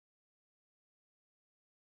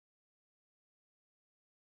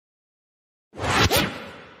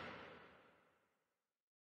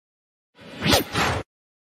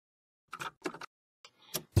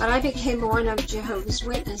But I became one of Jehovah's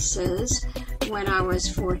Witnesses when I was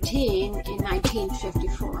 14 in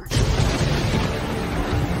 1954.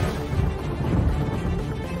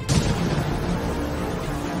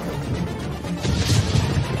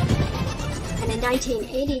 And in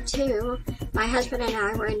 1982, my husband and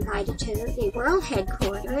I were invited to the world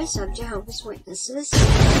headquarters of Jehovah's Witnesses.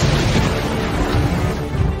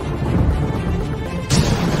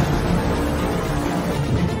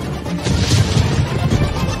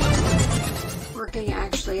 Working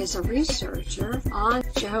actually as a researcher on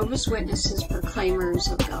Jehovah's Witnesses proclaimers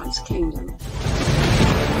of God's kingdom.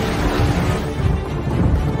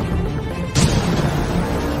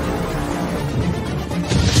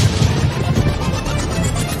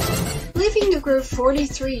 Leaving the group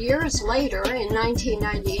 43 years later in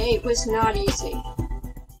 1998 was not easy.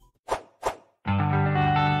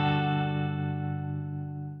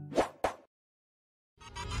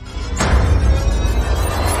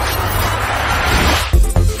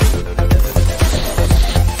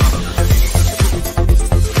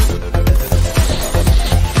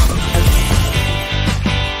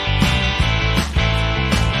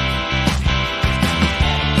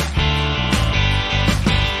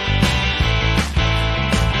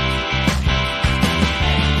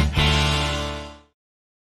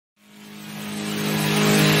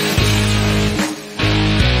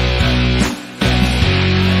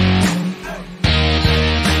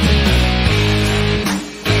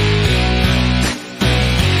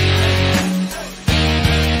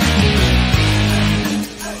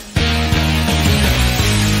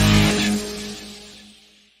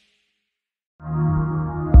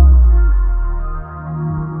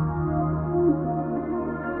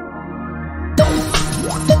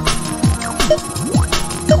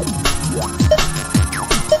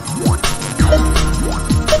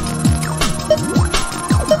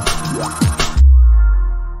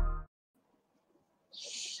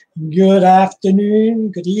 Good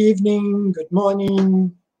afternoon, good evening, good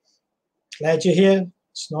morning. Glad you're here.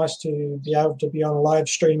 It's nice to be able to be on a live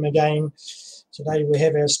stream again. Today we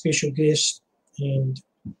have our special guest and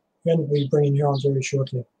we're going to be bringing her on very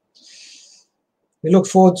shortly. We look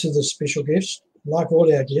forward to the special guest, like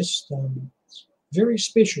all our guests. Very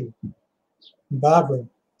special. Barbara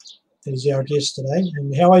is our guest today.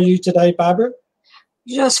 And how are you today, Barbara?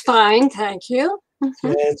 Just fine, thank you. Yeah,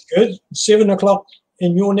 it's good. 7 o'clock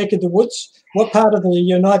in your neck of the woods. What part of the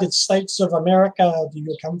United States of America do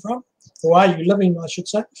you come from? Or are you living, I should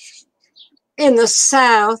say? In the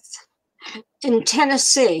South, in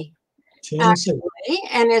Tennessee. Tennessee. Actually,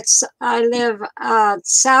 and I live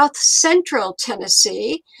South Central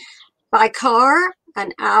Tennessee by car,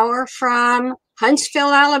 an hour from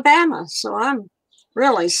Huntsville, Alabama. So I'm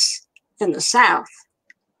really in the South.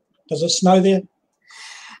 Does it snow there?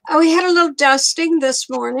 Oh, we had a little dusting this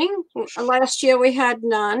morning. Last year we had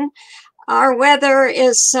none. Our weather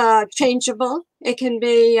is changeable. It can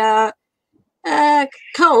be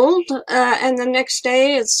cold, and the next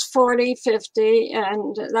day it's 40, 50,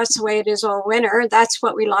 and that's the way it is all winter. That's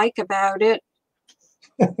what we like about it.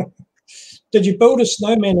 Did you build a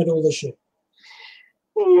snowman at all this year?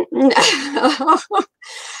 In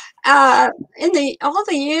all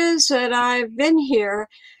the years that I've been here,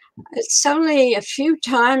 it's only a few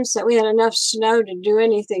times that we had enough snow to do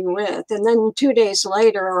anything with, and then 2 days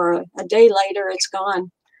later or a day later, it's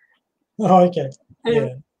gone. Oh, okay. Yeah.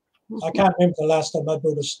 I can't remember the last time I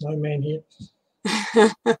built a snowman here.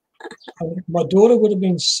 My daughter would have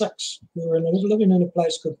been 6. We were living in a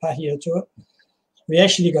place called Pahiatua. We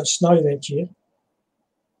actually got snow that year.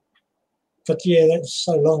 But yeah, that's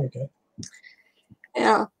so long ago.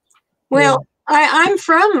 Yeah. Well, yeah. I'm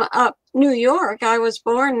from New York. I was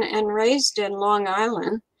born and raised in Long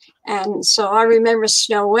Island. And so I remember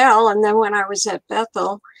snow well. And then when I was at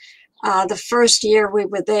Bethel, the first year we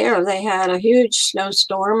were there, they had a huge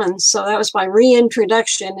snowstorm. And so that was my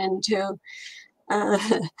reintroduction into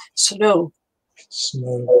snow.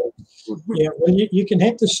 Snow. Yeah, well, you can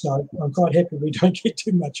have the snow. I'm quite happy we don't get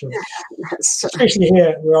too much of it, especially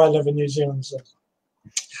here where I live in New Zealand. So.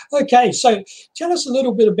 Okay, so tell us a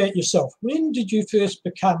little bit about yourself. When did you first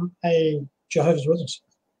become a Jehovah's Witness?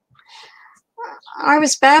 I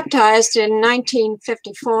was baptized in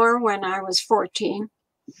 1954 when I was 14.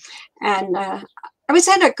 And I was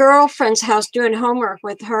at a girlfriend's house doing homework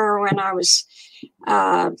with her when I was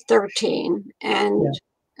 13. And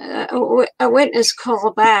a witness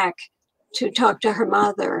called back to talk to her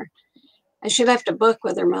mother. And she left a book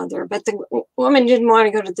with her mother, but the woman didn't want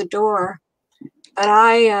to go to the door. But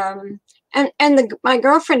my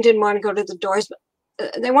girlfriend didn't want to go to the doors,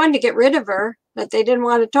 but they wanted to get rid of her, but they didn't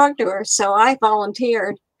want to talk to her. So I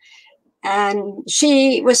volunteered. And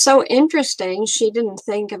she was so interesting. She didn't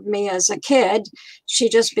think of me as a kid. She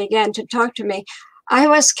just began to talk to me. I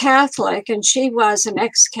was Catholic and she was an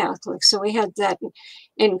ex-Catholic, so we had that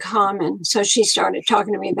in common. So she started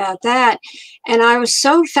talking to me about that. And I was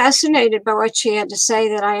so fascinated by what she had to say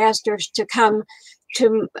that I asked her to come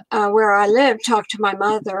to where I live, talk to my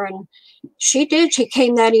mother. And she did. She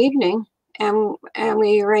came that evening. And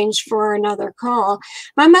we arranged for another call.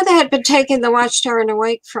 My mother had been taking the Watchtower and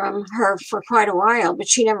Awake from her for quite a while, but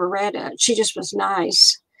she never read it. She just was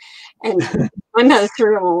nice. And my mother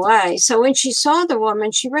threw them away. So when she saw the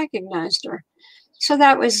woman, she recognized her. So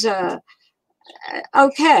that was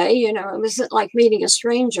okay. You know, it was like meeting a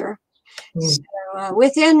stranger. So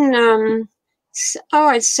within,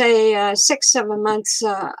 I'd say 6, 7 months,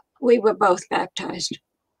 we were both baptized.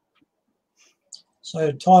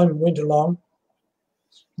 So time went along.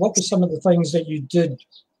 What were some of the things that you did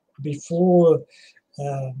before,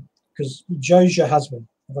 because Joe's your husband,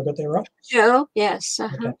 have I got that right? Joe, yes.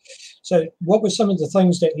 Okay. So what were some of the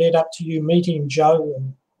things that led up to you meeting Joe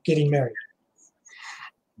and getting married?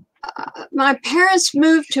 My parents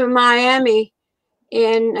moved to Miami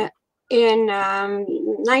in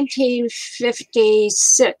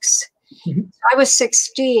 1956. I was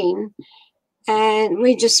 16. And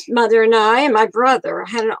we just, mother and I and my brother, I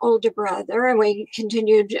had an older brother, and we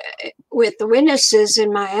continued with the Witnesses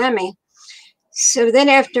in Miami. So then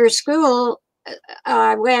after school,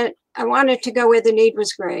 I wanted to go where the need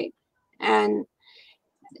was great. And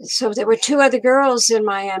so there were 2 other girls in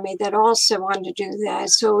Miami that also wanted to do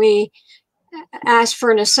that. So we asked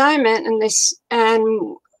for an assignment,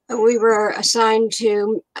 and we were assigned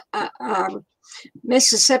to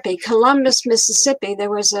Mississippi, Columbus, Mississippi. There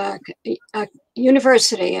was a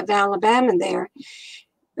University of Alabama there.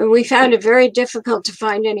 And we found it very difficult to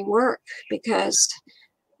find any work because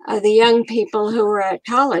the young people who were at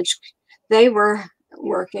college, they were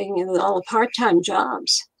working in all the part-time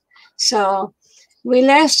jobs. So we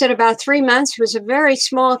lasted about 3 months. It was a very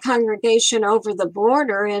small congregation over the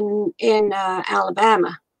border in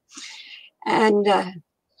Alabama. And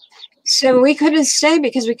so we couldn't stay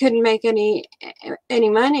because we couldn't make any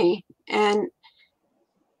money. And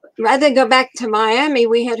rather than go back to Miami,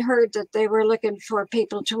 we had heard that they were looking for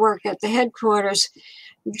people to work at the headquarters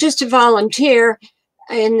just to volunteer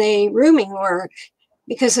in the rooming work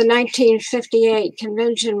because the 1958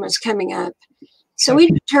 convention was coming up. So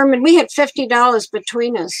we determined we had $50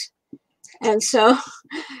 between us. And so,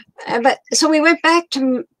 so we went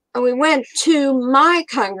to my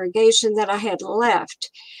congregation that I had left.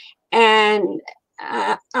 And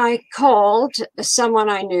I called someone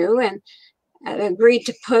I knew and agreed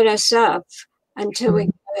to put us up until we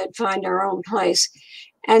could find our own place.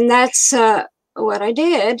 And that's what I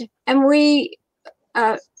did. And we,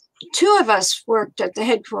 2 of us worked at the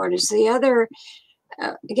headquarters. The other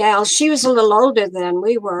gal, she was a little older than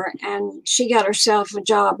we were, and she got herself a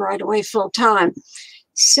job right away full time.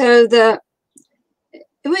 So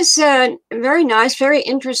it was very nice, very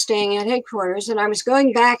interesting at headquarters. And I was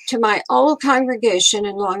going back to my old congregation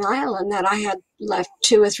in Long Island that I had left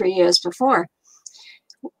 2 or 3 years before.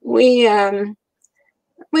 We were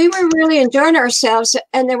really enjoying ourselves.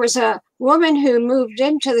 And there was a woman who moved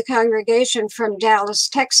into the congregation from Dallas,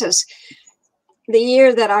 Texas, the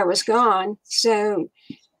year that I was gone. So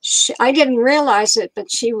I didn't realize it,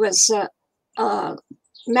 but she was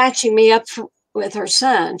matching me up with her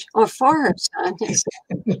son, or for her son.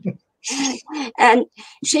 And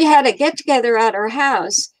she had a get-together at her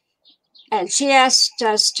house, and she asked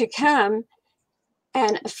us to come.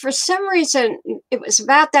 And for some reason, it was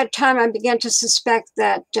about that time I began to suspect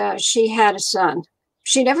that she had a son.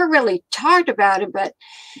 She never really talked about it, but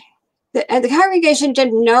the congregation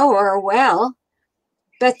didn't know her well.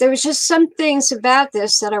 But there was just some things about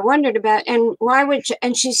this that I wondered about. And why would she,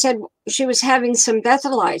 and she said she was having some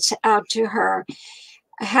Bethelites out to her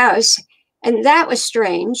house. And that was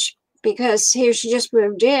strange because here she just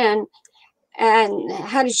moved in. And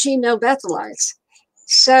how did she know Bethelites?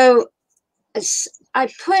 So I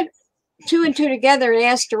put 2 and 2 together and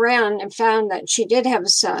asked around and found that she did have a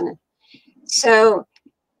son. So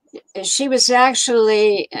she was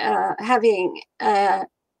actually having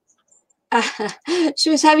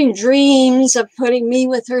dreams of putting me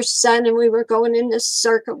with her son, and we were going into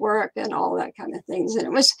circuit work and all that kind of things. And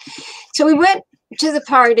it was, so we went to the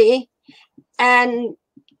party, and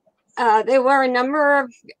there were a number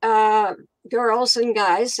of girls and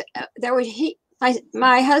guys. There were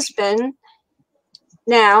my husband.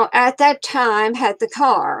 Now, at that time, had the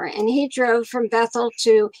car, and he drove from Bethel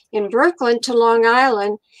in Brooklyn to Long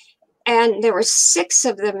Island, and there were 6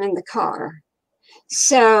 of them in the car.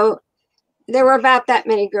 So there were about that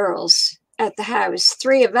many girls at the house,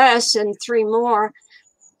 3 of us and 3 more.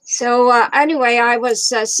 So anyway, I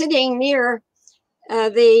was sitting near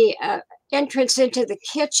the entrance into the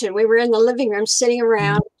kitchen. We were in the living room sitting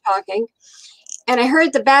around talking, and I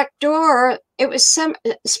heard the back door. It was some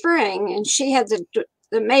spring, and she had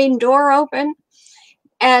the main door open,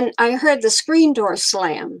 and I heard the screen door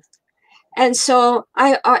slam. And so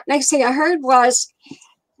next thing I heard was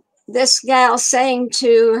this gal saying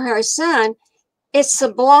to her son, "It's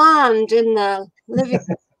the blonde in the living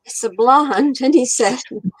room. It's the blonde." And he said,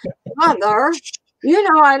 "Mother, you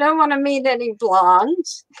know I don't want to meet any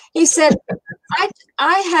blondes." He said,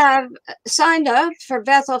 I have signed up for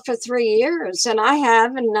Bethel for 3 years, and I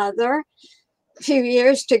have another few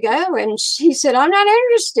years to go. And he said, "I'm not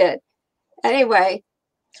interested." Anyway,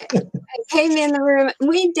 I came in the room.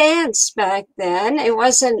 We danced back then. It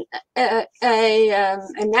wasn't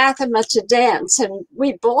anathema to dance, and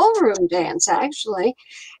we ballroom dance, actually.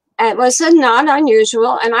 It was not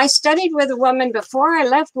unusual. And I studied with a woman before I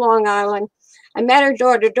left Long Island. I met her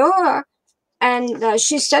door to door, and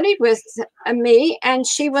she studied with me, and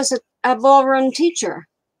she was a ballroom teacher,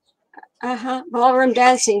 ballroom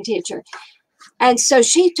dancing teacher. And so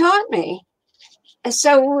she taught me. And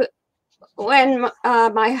so when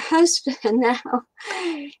my husband now,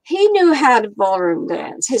 he knew how to ballroom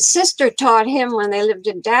dance. His sister taught him when they lived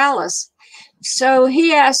in Dallas. So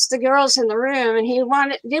he asked the girls in the room, and he didn't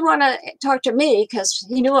want to talk to me because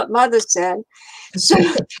he knew what Mother said. So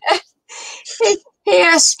he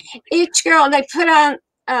asked each girl, they put on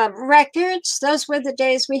records. Those were the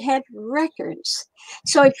days we had records.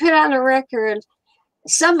 So he put on a record.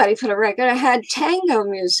 Somebody put a record. I had tango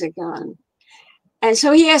music on. And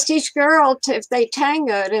so he asked each girl if they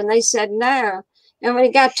tangoed, and they said no. And when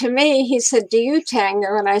he got to me, he said, "Do you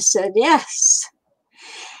tango?" And I said, "Yes."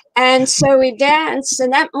 And so we danced.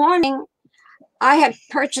 And that morning, I had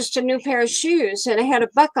purchased a new pair of shoes, and I had a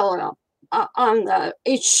buckle on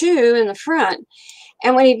each shoe in the front.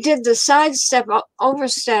 And when he did the sidestep,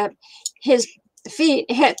 overstep, his feet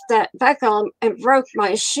hit that buckle and broke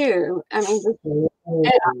my shoe. I mean,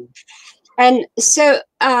 and so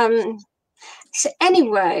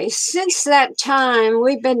anyway, since that time,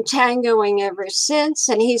 we've been tangoing ever since,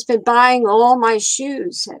 and he's been buying all my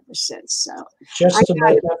shoes ever since. So just to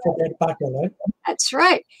make up for that buckle, eh? That's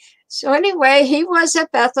right. So anyway, he was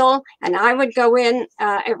at Bethel, and I would go in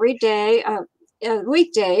every day,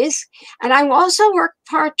 weekdays, and I also worked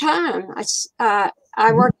part-time. I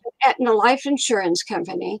worked at a life insurance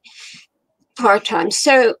company part-time.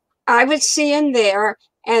 So I would see him there.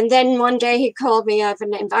 And then one day he called me up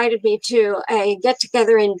and invited me to a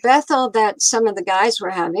get-together in Bethel that some of the guys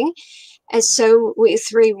were having. And so we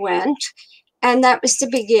 3 went, and that was the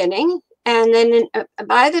beginning. And then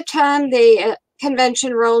by the time the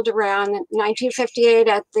convention rolled around in 1958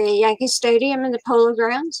 at the Yankee Stadium in the Polo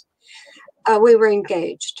Grounds, we were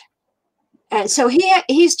engaged. And so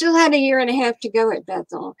he still had a year and a half to go at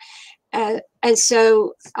Bethel. And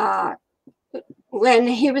so when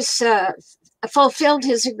he was fulfilled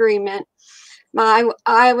his agreement, I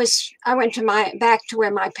went to back to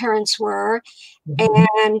where my parents were,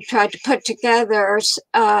 and tried to put together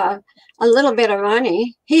a little bit of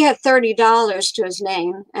money. He had $30 to his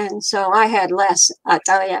name, and so I had less, I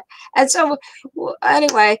tell you. And so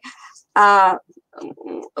anyway, that's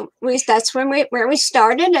where we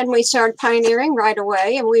started, and we started pioneering right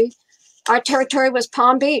away. And our territory was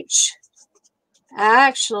Palm Beach.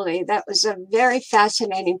 Actually, that was a very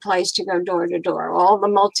fascinating place to go door to door. All the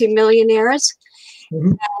multimillionaires,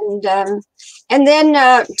 and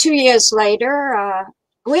then 2 years later,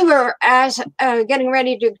 we were getting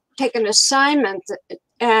ready to take an assignment,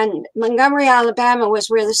 and Montgomery, Alabama, was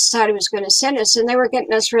where the society was going to send us, and they were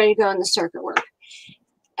getting us ready to go on the circuit work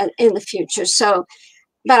in the future. So,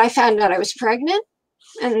 but I found out I was pregnant,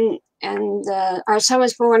 and our son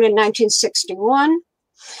was born in 1961.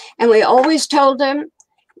 And we always told him,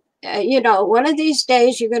 one of these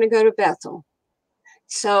days you're going to go to Bethel.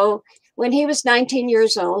 So when he was 19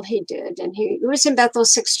 years old, he did. And he was in Bethel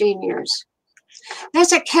 16 years.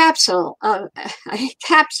 That's a capsule,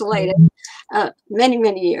 encapsulated many,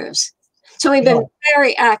 many years. So we've been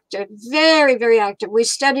very active, very, very active. We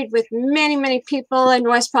studied with many, many people in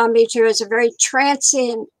West Palm Beach. It was a very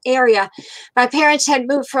transient area. My parents had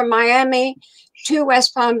moved from Miami to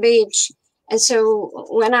West Palm Beach. And so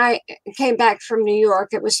when I came back from New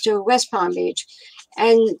York, it was to West Palm Beach.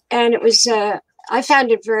 And it was, I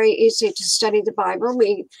found it very easy to study the Bible.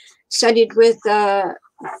 We studied with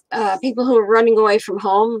people who were running away from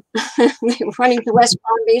home. They were running to West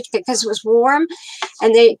Palm Beach because it was warm,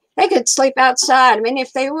 and they could sleep outside. I mean,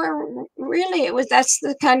 if they were really, that's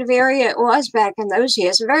the kind of area it was back in those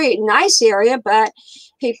years. A very nice area, but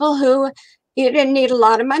people who, you didn't need a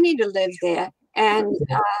lot of money to live there. And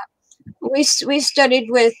we studied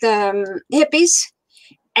with hippies,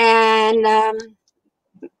 and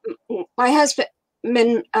my husband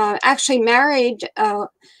actually married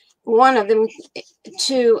one of them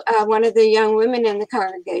to one of the young women in the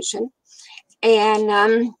congregation,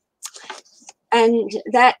 and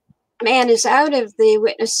that man is out of the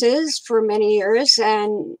witnesses for many years,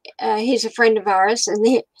 and he's a friend of ours,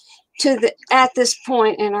 and at this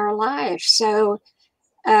point in our life. So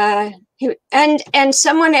and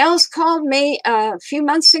someone else called me a few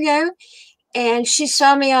months ago, and she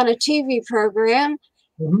saw me on a TV program.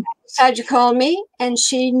 Mm-hmm. Decided to call me, and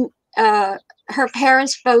she her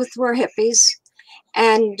parents both were hippies,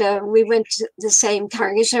 and we went to the same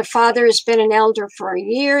congregation. Her father has been an elder for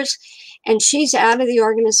years, and she's out of the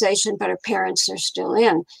organization, but her parents are still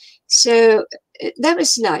in. So that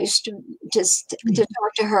was nice to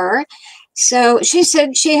talk to her. So she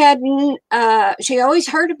said she hadn't, she always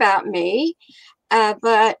heard about me,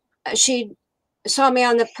 but she saw me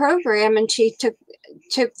on the program, and she took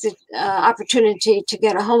the opportunity to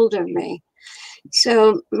get a hold of me.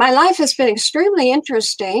 So my life has been extremely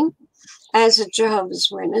interesting as a Jehovah's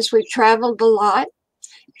Witness. We've traveled a lot,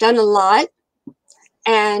 done a lot,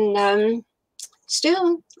 and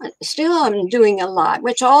still I'm doing a lot,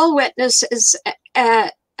 which all witnesses,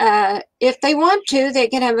 if they want to, they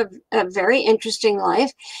can have a very interesting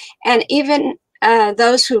life. And even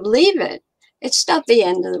those who leave it, it's not the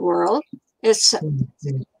end of the world. It's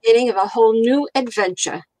the beginning of a whole new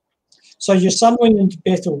adventure. So your son went into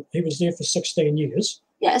Bethel. He was there for 16 years.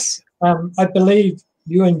 Yes. I believe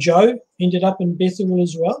you and Joe ended up in Bethel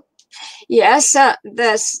as well. Yes.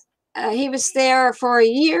 He was there for a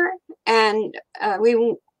year, and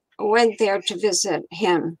we went there to visit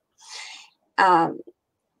him.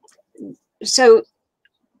 So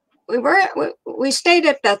we stayed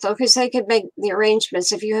at Bethel because they could make the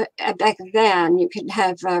arrangements. If you back then, you could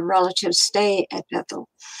have relatives stay at Bethel.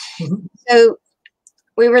 Mm-hmm. So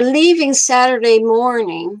we were leaving Saturday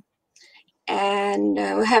morning, and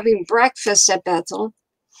having breakfast at Bethel.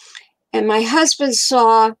 And my husband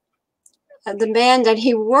saw the man that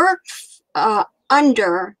he worked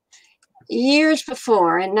under years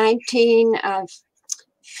before, in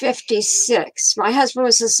 1956. My husband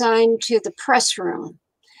was assigned to the press room.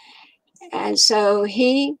 And so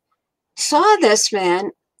he saw this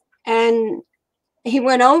man, and he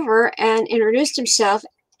went over and introduced himself.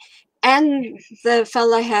 And the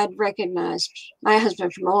fella had recognized my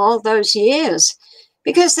husband from all those years,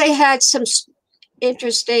 because they had some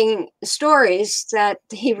interesting stories that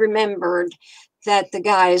he remembered that the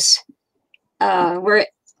guys were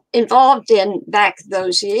involved in back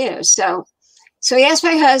those years. So he asked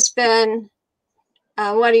my husband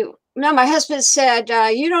my husband said,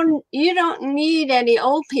 you don't need any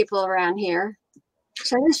old people around here.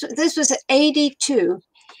 So this was 82,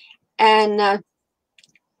 and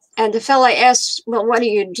the fellow asked, well, what do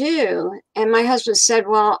you do? And my husband said,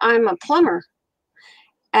 well, I'm a plumber.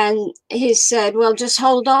 And he said, well, just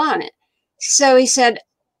hold on. So he said,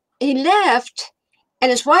 he left,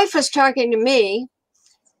 and his wife was talking to me,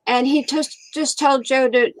 and he just told Joe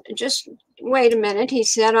to just wait a minute. He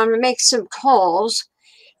said, I'm going to make some calls.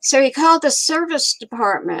 So he called the service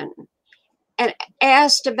department and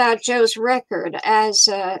asked about Joe's record as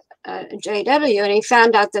a JW, and he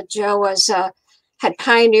found out that Joe had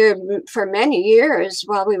pioneered for many years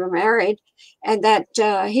while we were married, and that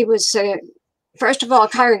he was, first of all, a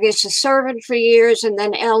congregation servant for years, and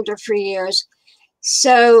then elder for years.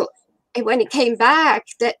 So when he came back,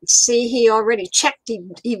 he already checked,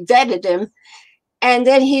 he vetted him, and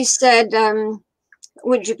then he said,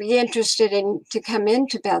 would you be interested to come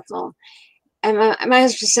into Bethel? And my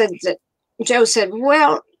husband said that, Joe said,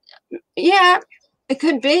 well, yeah, it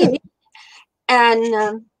could be.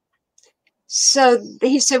 And so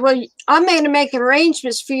he said, well, I'm going to make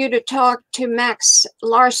arrangements for you to talk to Max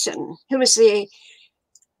Larson, who was the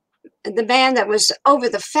man that was over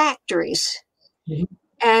the factories. Mm-hmm.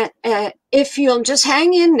 And if you'll just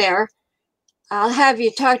hang in there, I'll have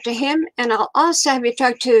you talk to him, and I'll also have you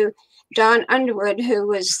talk to Don Underwood, who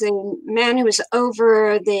was the man who was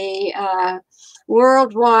over the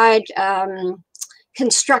worldwide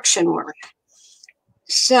construction work.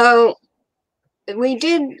 So we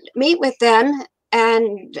did meet with them,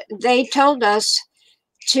 and they told us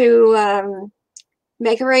to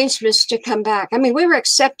make arrangements to come back. I mean, we were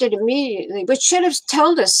accepted immediately, which should have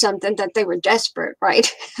told us something, that they were desperate,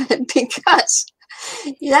 right? Because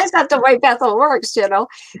that's not the way Bethel works, you know.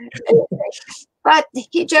 But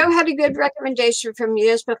Joe had a good recommendation from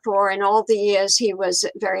years before, and all the years he was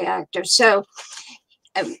very active. So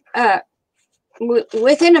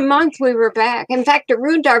within a month, we were back. In fact, it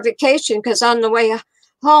ruined our vacation, because on the way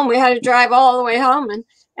home, we had to drive all the way home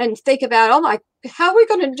and think about, oh my, how are we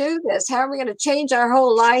going to do this? How are we going to change our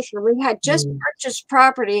whole life? And we had just purchased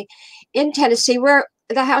property in Tennessee, where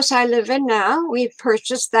the house I live in now. We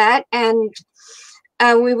purchased that, and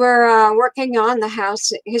we were working on the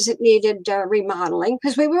house because it needed remodeling,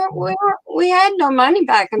 because we had no money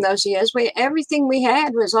back in those years. Everything we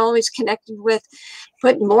had was always connected with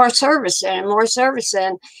putting more service in, more service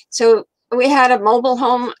in. So we had a mobile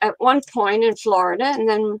home at one point in Florida, and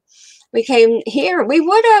then we came here. We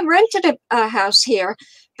would have rented a house here,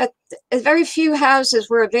 but very few houses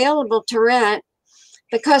were available to rent,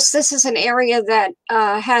 because this is an area that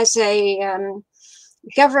has a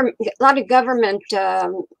lot of government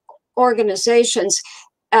organizations.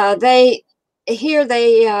 And they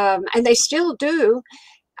still do.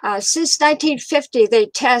 Since 1950, they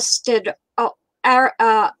tested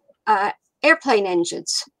our airplane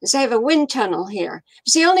engines. They have a wind tunnel here.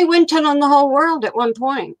 It's the only wind tunnel in the whole world at one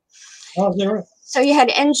point. Oh, there. So you had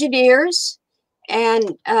engineers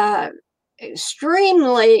and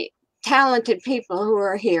extremely talented people who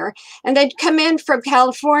were here, and they'd come in from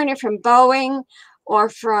California, from Boeing, or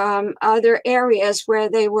from other areas where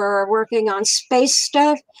they were working on space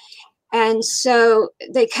stuff. And so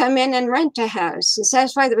they come in and rent a house. And so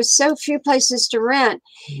that's why there was so few places to rent.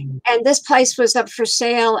 And this place was up for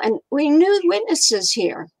sale, and we knew witnesses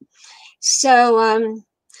here. So,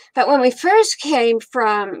 but when we first came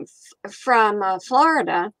from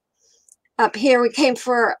Florida up here, we came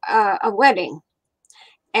for a wedding,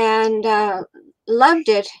 and loved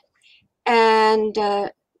it. And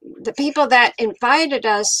the people that invited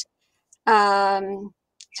us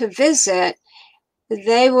to visit,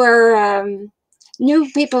 they were new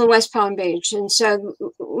people in West Palm Beach, and so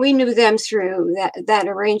we knew them through that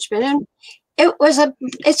arrangement. And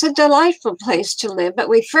it's a delightful place to live. But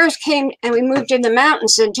we first came and we moved in the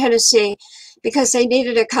mountains in Tennessee because they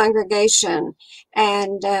needed a congregation,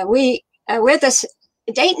 and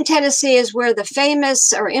Dayton, Tennessee is where the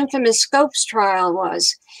famous or infamous Scopes trial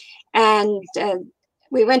was, and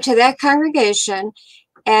we went to that congregation,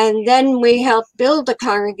 and then we helped build the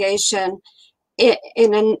congregation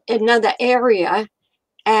in another area.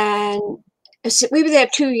 And we were there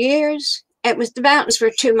 2 years. The mountains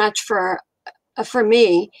were too much for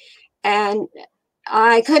me, and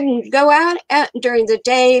I couldn't go out during the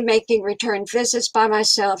day making return visits by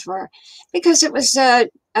myself, because it was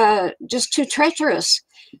just too treacherous,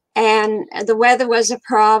 and the weather was a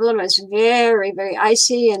problem. It was very, very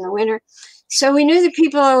icy in the winter. So we knew the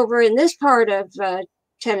people over in this part of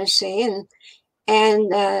Tennessee,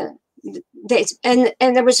 and there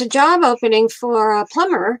was a job opening for a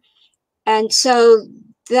plumber, and so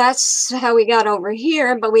that's how we got over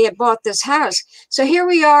here. But we had bought this house, so here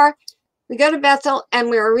we are. We go to Bethel, and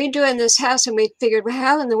we were redoing this house, and we figured, well,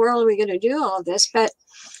 how in the world are we going to do all this? But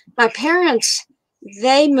my parents,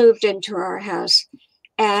 they moved into our house,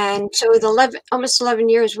 and so with almost 11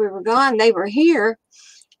 years we were gone, they were here.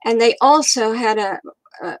 And they also had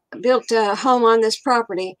built a home on this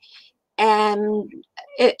property, and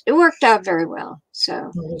it worked out very well.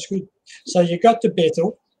 So that's good. So you got to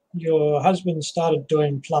Bethel. Your husband started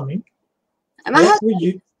doing plumbing. What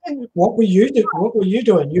were you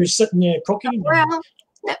doing? You were sitting there cooking. Well,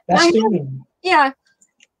 yeah.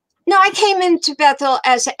 No, I came into Bethel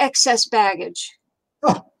as excess baggage.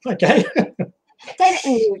 Oh, okay. They didn't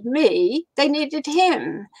need me; they needed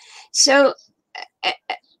him. So.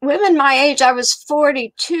 Women my age, I was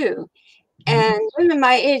 42, and women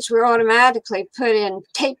my age were automatically put in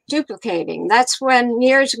tape duplicating. That's when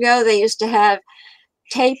years ago they used to have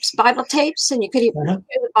tapes, Bible tapes, and you could even hear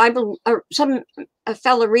the Bible, or a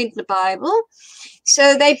fellow read the Bible.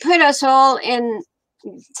 So they put us all in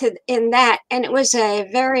that, and it was a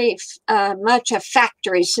very much a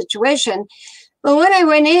factory situation. But when I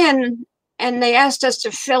went in and they asked us to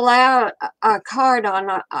fill out a card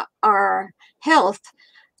on our health,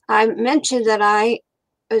 I mentioned that I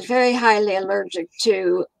was very highly allergic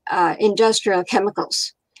to industrial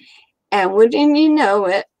chemicals. And wouldn't you know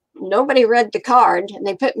it, nobody read the card, and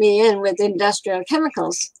they put me in with industrial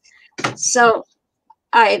chemicals. So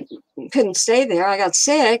I couldn't stay there. I got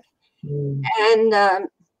sick. And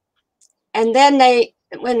then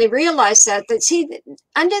when they realized that,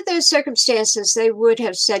 under those circumstances, they would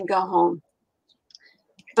have said, go home.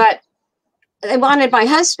 But they wanted my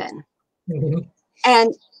husband. Mhm.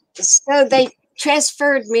 And so they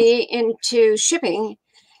transferred me into shipping,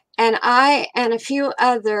 and I and a few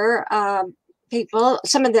other people,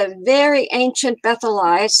 some of the very ancient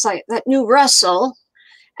Bethelites, like that knew Russell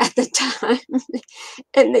at the time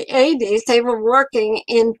in the 80s, they were working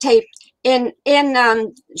in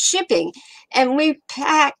shipping, and we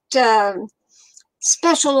packed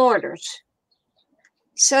special orders.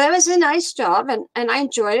 So that was a nice job, and I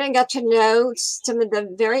enjoyed it and got to know some of the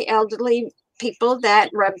very elderly people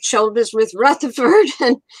that rubbed shoulders with Rutherford,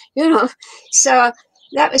 and so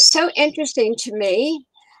that was so interesting to me.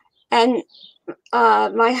 And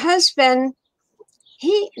my husband,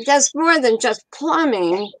 he does more than just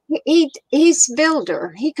plumbing. He's a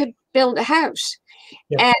builder. He could build a house,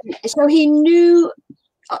 Yeah. and so he knew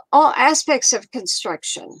all aspects of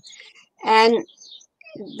construction, and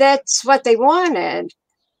that's what they wanted.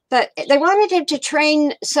 But they wanted him to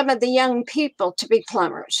train some of the young people to be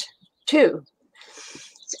plumbers too.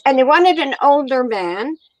 And they wanted an older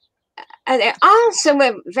man. And they also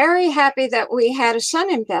were very happy that we had a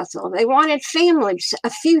son in Bethel. They wanted families, a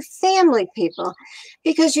few family people,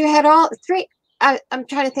 because you had all three. I'm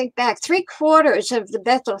trying to think back. 3/4 of the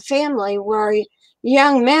Bethel family were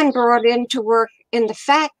young men brought in to work in the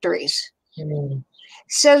factories. Mm.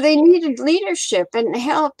 So they needed leadership and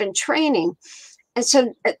help and training. And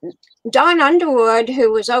so Don Underwood,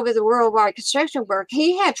 who was over the worldwide construction work,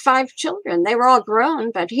 he had 5 children. They were all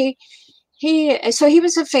grown, but he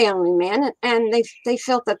was a family man, and they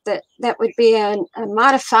felt that would be a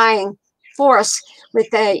modifying force with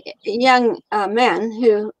the young men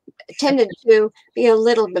who tended to be a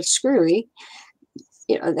little bit screwy.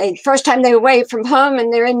 First time they were away from home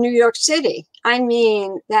and they're in New York City. I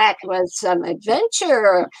mean, that was some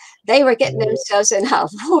adventure. They were getting themselves in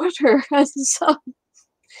hot water.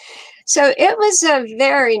 So it was a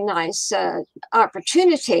very nice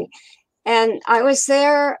opportunity. And I was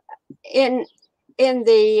there in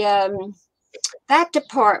the that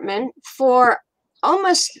department for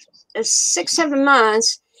almost 6-7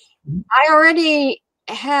 months. I already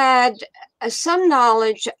had some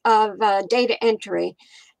knowledge of data entry,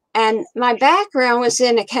 and my background was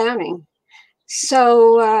in accounting.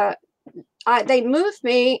 So they moved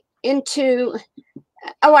me into,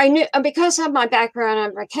 I knew, because of my background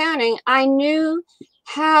of accounting, I knew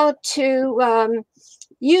how to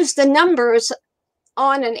use the numbers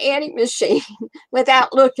on an adding machine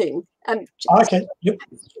without looking. Okay.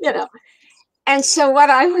 Yep. And so what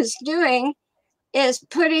I was doing is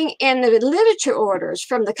putting in the literature orders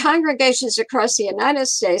from the congregations across the United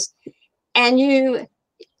States, and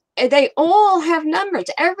they all have numbers.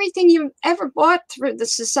 Everything you've ever bought through the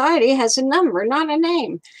society has a number, not a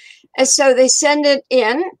name. And so they send it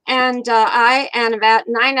in, and I and about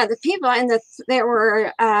 9 other people, and there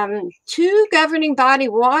were 2 governing body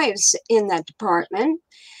wives in that department,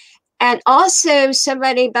 and also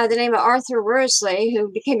somebody by the name of Arthur Worsley, who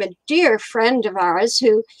became a dear friend of ours,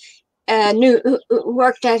 who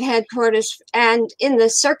worked at headquarters and in the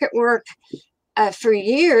circuit work for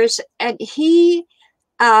years. And he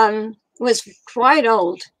was quite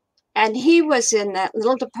old, and he was in that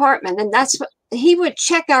little department, and that's what he would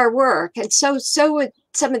check our work, and so would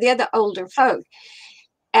some of the other older folk.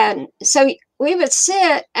 And so we would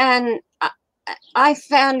sit, and I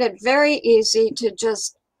found it very easy to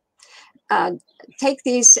just take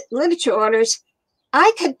these literature orders.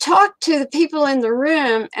 I could talk to the people in the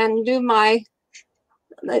room and do my,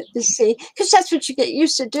 let's see, because that's what you get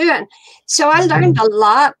used to doing. So I learned a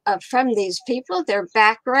lot from these people, their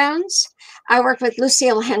backgrounds. I worked with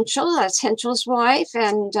Lucille Henschel, that's Henschel's wife,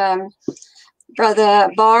 and Brother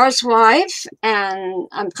Barr's wife, and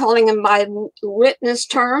I'm calling them by witness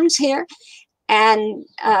terms here. And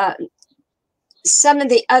some of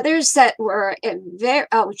the others that were very,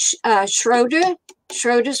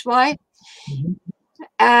 Schroeder's wife,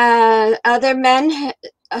 other men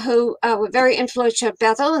who were very influential at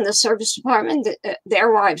Bethel in the service department,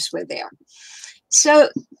 their wives were there. So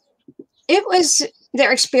it was,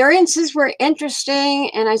 their experiences were interesting,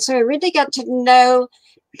 and so I really got to know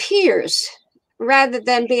peers rather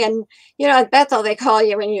than being, at Bethel they call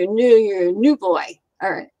you when you're a new boy,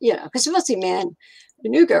 or, because it mostly men, a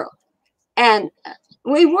new girl. And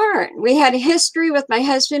we weren't. We had a history with my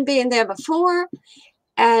husband being there before,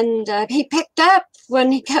 and he picked up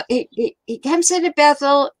when he comes into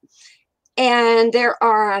Bethel, and there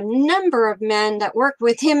are a number of men that worked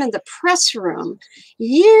with him in the press room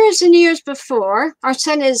years and years before. Our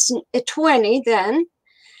son is 20 then,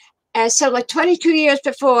 and so like 22 years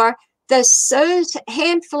before, those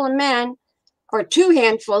handful of men, or 2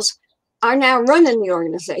 handfuls, are now running the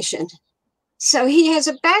organization. So he has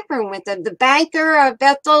a back room with him. The banker of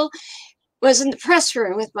Bethel was in the press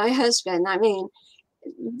room with my husband. I mean,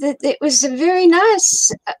 it was a very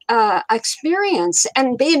nice experience.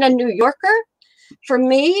 And being a New Yorker, for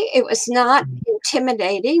me, it was not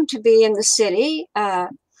intimidating to be in the city.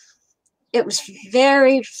 It was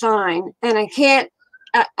very fine. And I can't,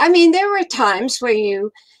 I mean, there were times where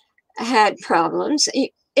you had problems.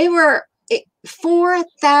 It were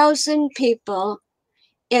 4,000 people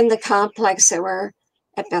in the complex that were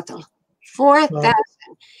at Bethel. 4,000. Wow.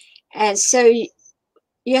 And so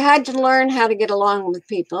you had to learn how to get along with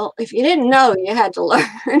people. If you didn't know, you had to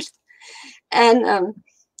learn. And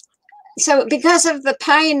so because of the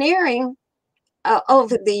pioneering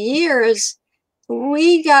over the years,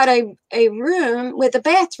 we got a room with a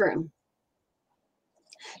bathroom.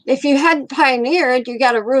 If you hadn't pioneered, you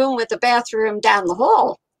got a room with a bathroom down the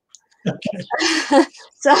hall. Okay.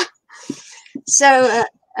 so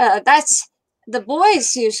that's, the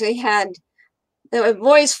boys usually had the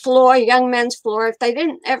boys' floor, young men's floor. If they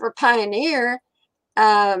didn't ever pioneer,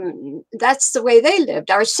 that's the way they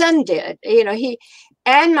lived. Our son did. You know,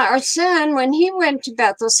 our son, when he went to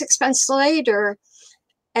Bethel 6 months later,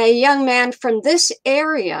 a young man from this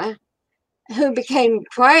area who became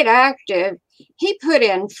quite active, he put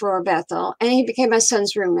in for Bethel and he became my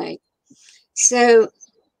son's roommate. So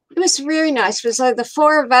it was really nice. It was like the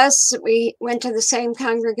four of us, we went to the same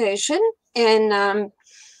congregation. And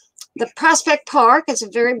the Prospect Park is a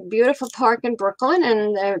very beautiful park in Brooklyn,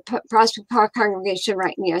 and the Prospect Park congregation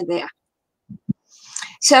right near there.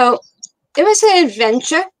 So it was an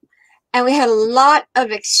adventure, and we had a lot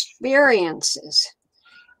of experiences.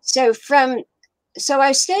 So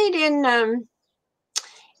I stayed in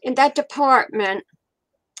that department,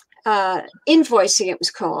 invoicing it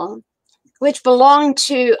was called, which belonged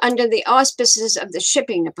to under the auspices of the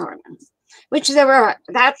shipping department, which there were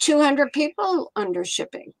about 200 people under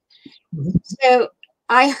shipping. Mm-hmm. So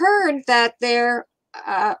I heard that they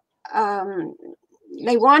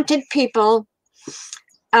wanted people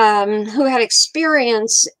who had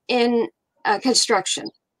experience in construction.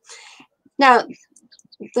 Now,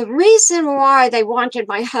 the reason why they wanted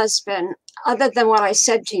my husband, other than what I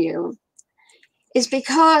said to you, is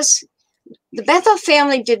because the Bethel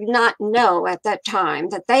family did not know at that time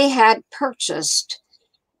that they had purchased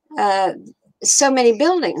so many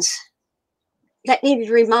buildings that needed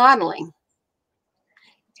remodeling.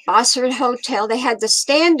 Bossard Hotel, they had the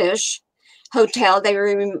Standish Hotel they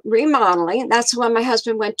were remodeling. That's the one my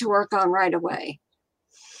husband went to work on right away.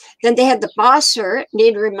 Then they had the Bossard,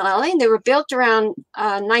 needed remodeling. They were built around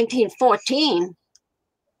 1914.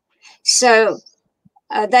 So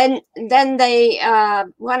then they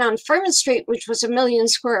went on Furman Street, which was 1 million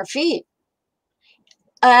square feet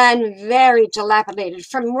and very dilapidated.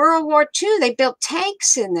 From World War II, they built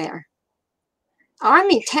tanks in there.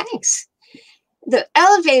 Army tanks. The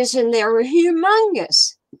elevators in there were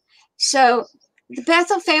humongous. So the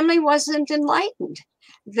Bethel family wasn't enlightened.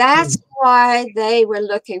 That's why they were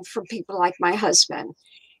looking for people like my husband.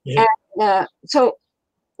 Yeah. And so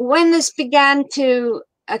when this began to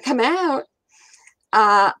come out,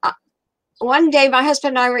 one day my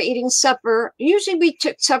husband and I were eating supper. Usually we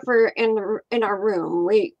took supper in our room.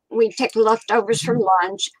 We take leftovers from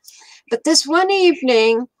lunch. But this one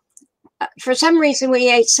evening, for some reason,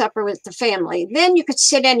 we ate supper with the family. Then you could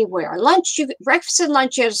sit anywhere. Breakfast and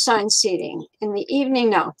lunch, you had assigned seating. In the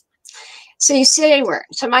evening, no. So you sit anywhere.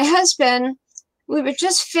 So my husband, we were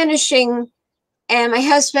just finishing, and my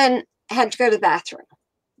husband had to go to the bathroom.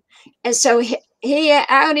 And so he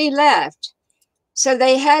left. So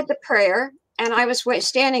they had the prayer, and I was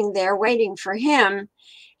standing there waiting for him.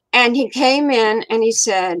 And he came in and he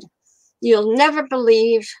said, "You'll never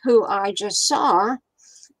believe who I just saw."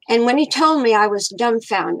 And when he told me, I was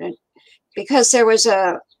dumbfounded because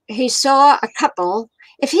he saw a couple.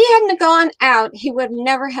 If he hadn't gone out, he would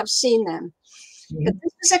never have seen them. Mm-hmm. But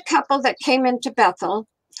this was a couple that came into Bethel.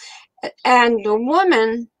 And the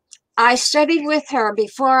woman, I studied with her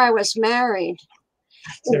before I was married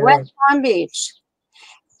in West Palm Beach.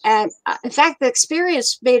 And in fact, the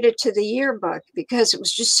experience made it to the yearbook because it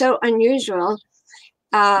was just so unusual.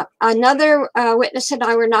 Another witness and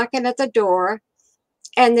I were knocking at the door.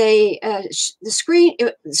 And the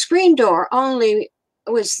screen door only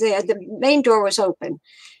was there. The main door was open.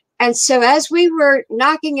 And so as we were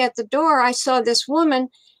knocking at the door, I saw this woman,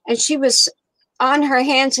 and she was on her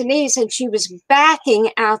hands and knees, and she was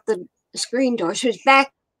backing out the screen door. She was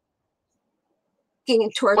backing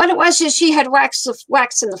it toward. What it was is she had wax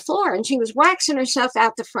in the floor, and she was waxing herself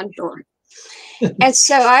out the front door. And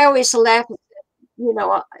so I always laugh. You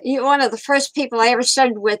know, you're one of the first people I ever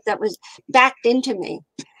studied with that was backed into me.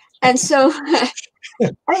 And so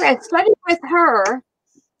I studied with her,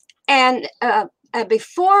 and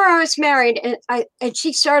before I was married, and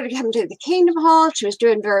she started coming to the Kingdom Hall. She was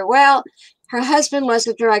doing very well. Her husband was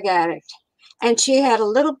a drug addict, and she had a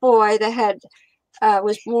little boy that had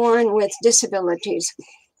was born with disabilities.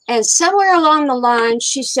 And somewhere along the line,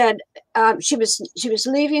 she said she was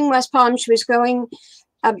leaving West Palm. She was going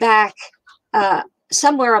back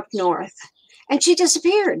somewhere up north, and she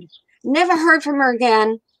disappeared. Never heard from her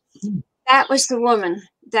again. That was the woman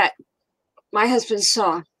that my husband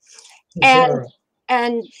saw, and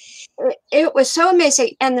it was so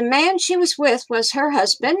amazing. And the man she was with was her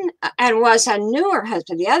husband, and was a newer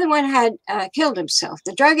husband. The other one had killed himself.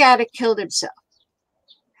 The drug addict killed himself.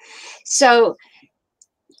 So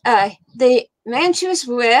the man she was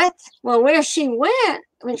with, well, where she went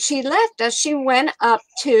when she left us, she went up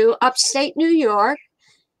to upstate New York,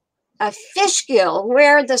 Fishkill,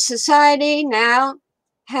 where the society now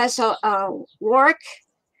has a work.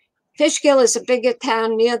 Fishkill is a bigger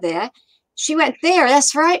town near there. She went there.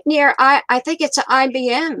 That's right near, I think it's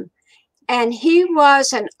IBM. And he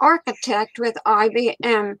was an architect with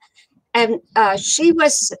IBM. And she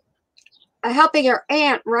was helping her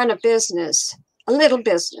aunt run a business, a little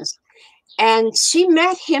business. And she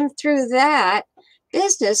met him through that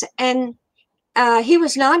business. And he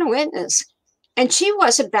was not a witness. And she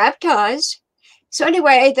wasn't baptized. So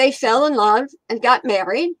anyway, they fell in love and got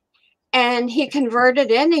married. And he converted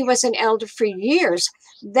in. He was an elder for years.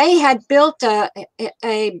 They had built a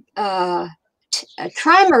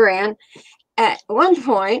trimaran at one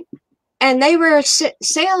point, and they were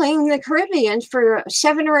sailing the Caribbean for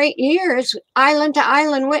 7 or 8 years, island to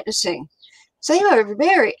island witnessing. So they were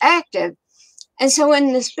very active. And so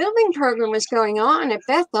when this building program was going on at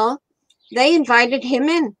Bethel, they invited him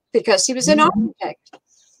in because he was an architect.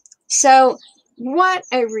 So what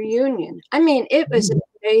a reunion. I mean, it was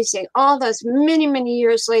amazing. All those many, many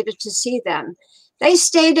years later to see them. They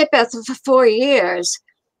stayed at Bethel for 4 years,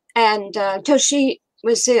 and until she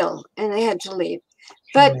was ill and they had to leave.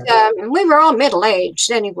 But we were all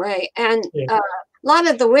middle-aged anyway. And a lot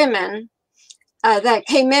of the women that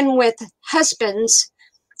came in with husbands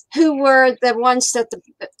who were the ones that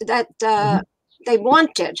they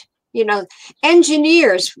wanted. You know,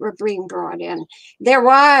 engineers were being brought in. Their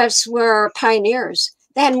wives were pioneers.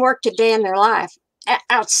 They hadn't worked a day in their life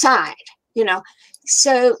outside, you know.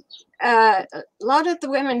 So a lot of the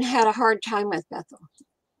women had a hard time with Bethel.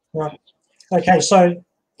 Right. Okay, so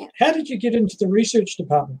how did you get into the research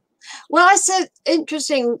department? Well, it's an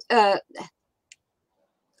interesting,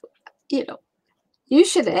 you know, you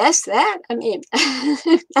should ask that. I mean,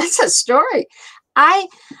 that's a story.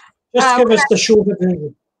 Just give us the shorter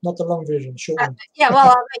version. Not the long version, short one. Yeah, well,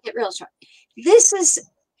 I'll make it real short. This is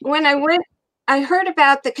when I heard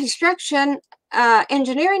about the construction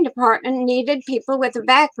engineering department needed people with a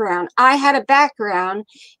background. I had a background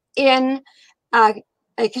in a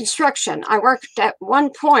construction. I worked at one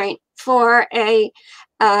point for a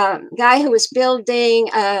guy who was building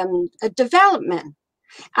a development.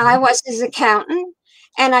 I was his accountant,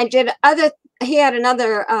 and I did he had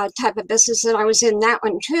another type of business, and I was in that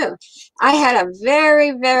one too. I had a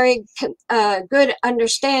very, very good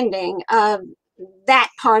understanding of that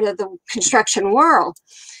part of the construction world.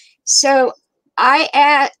 So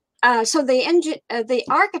the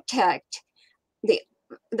architect,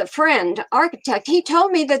 the friend architect, he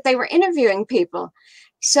told me that they were interviewing people.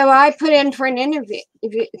 So I put in for an interview.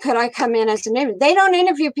 Could I come in as an interview? They don't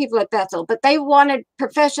interview people at Bethel, but they wanted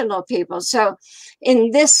professional people. So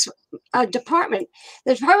in this department,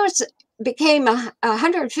 the department became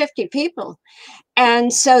 150 people.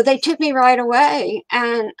 And so they took me right away,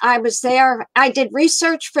 and I was there. I did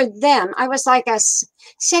research for them. I was like a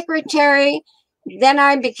secretary. Then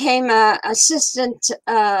I became an assistant,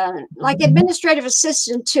 like administrative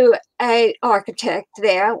assistant to an architect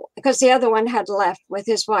there, because the other one had left with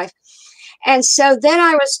his wife. And so then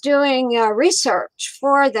I was doing research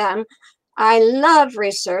for them. I love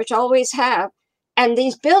research, always have. And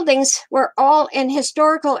these buildings were all in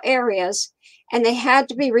historical areas, and they had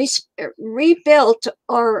to be rebuilt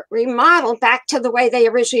or remodeled back to the way they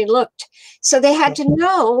originally looked. So they had to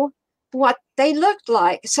know what they looked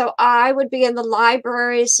like. So I would be in the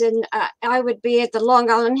libraries, and I would be at the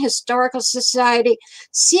Long Island Historical Society,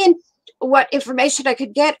 seeing what information I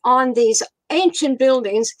could get on these ancient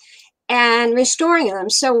buildings and restoring them.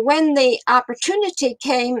 So when the opportunity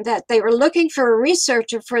came that they were looking for a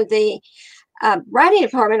researcher for the writing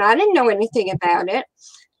department, I didn't know anything about it.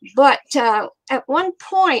 But at one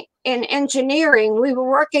point in engineering, we were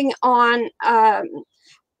working on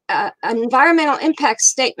an environmental impact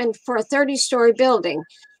statement for a 30-story building.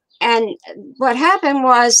 And what happened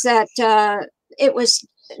was that it was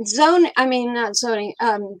not zoning,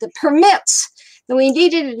 the permits that we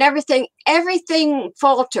needed and everything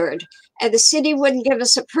faltered, and the city wouldn't give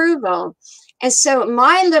us approval. And so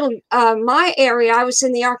my area, I was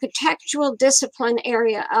in the architectural discipline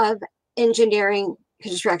area of engineering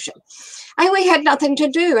construction. We had nothing to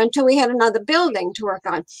do until we had another building to work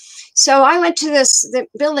on. So I went to the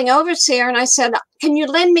building overseer and I said, can you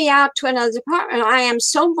lend me out to another department? I am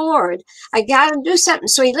so bored. I got to do something.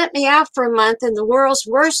 So he let me out for a month in the world's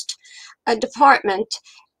worst department.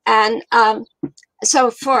 And so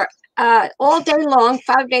for all day long,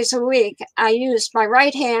 5 days a week, I used my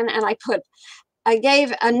right hand and I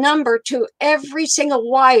gave a number to every single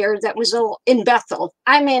wire that was in Bethel.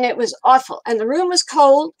 I mean, it was awful. And the room was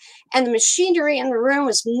cold and the machinery in the room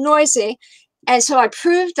was noisy. And so I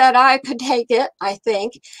proved that I could take it, I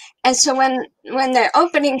think. And so when the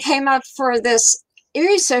opening came up for this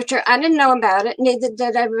researcher, I didn't know about it, neither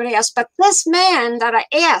did everybody else. But this man that I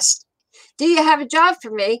asked, do you have a job for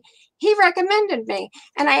me? He recommended me.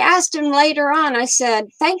 And I asked him later on, I said,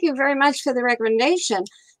 thank you very much for the recommendation.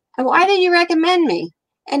 And why did you recommend me?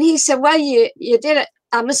 And he said, well, you did it.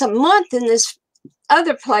 I was a month in this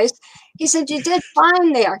other place. He said, you did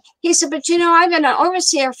fine there. He said, but I've been an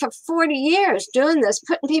overseer for 40 years doing this,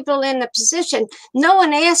 putting people in a position. No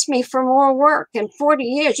one asked me for more work in 40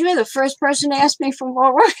 years. You were the first person to ask me for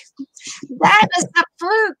more work. That is a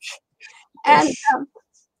fluke. And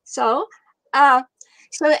so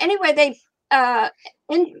anyway, they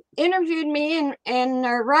interviewed me in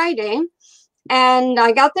writing. And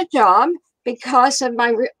I got the job because of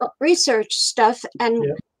my research stuff,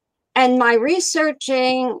 and my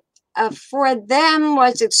researching for them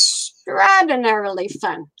was extraordinarily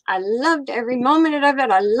fun. I loved every moment of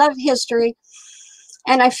it. I love history,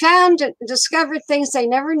 and I discovered things they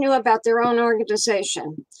never knew about their own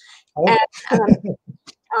organization. Oh. And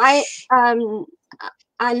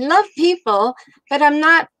I love people, but I'm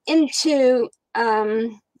not into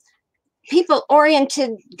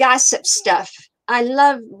people-oriented gossip stuff. I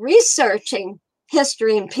love researching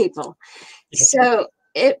history and people. Yeah. So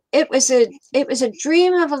it was a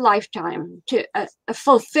dream of a lifetime, to a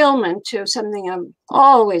fulfillment to something I've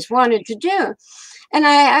always wanted to do, and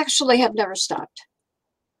I actually have never stopped.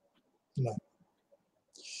 No.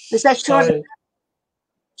 Is that short?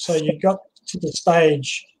 So you got to the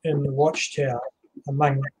stage in the Watchtower,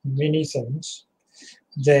 among many things,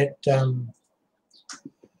 that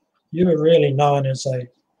you were really known as a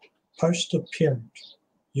poster parent,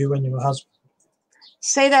 you and your husband.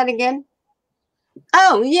 Say that again.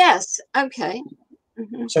 Oh, yes. Okay.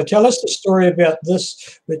 Mm-hmm. So tell us the story about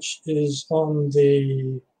this, which is on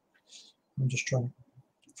the, I'm just trying to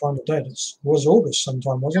find the date. It was August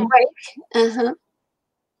sometime, wasn't it? Right. Uh-huh.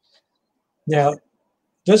 Now,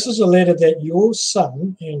 this is a letter that your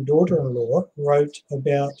son and daughter-in-law wrote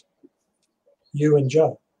about you and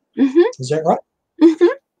Joe. Mm-hmm. Is that right? Mm-hmm.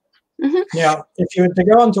 Mm-hmm. Now, if you were to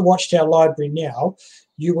go onto Watchtower Library now,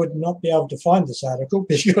 you would not be able to find this article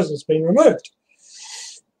because it's been removed.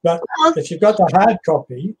 But if you've got the hard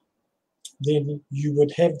copy, then you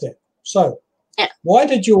would have that. So, Why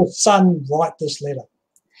did your son write this letter?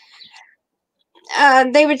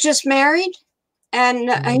 They were just married,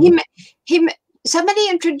 and somebody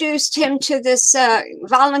introduced him to this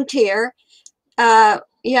volunteer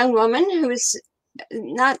young woman who was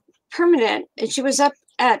not permanent, and she was up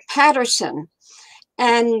at Patterson,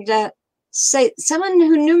 and someone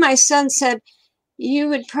who knew my son said, you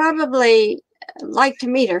would probably like to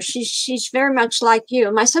meet her. She's very much like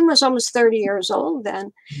you. My son was almost 30 years old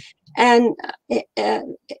then, and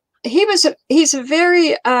he's a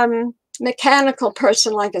very mechanical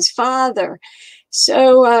person like his father.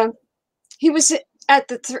 So he was at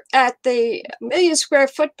the million square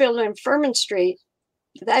foot building in Furman Street.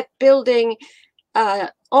 That building,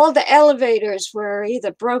 all the elevators were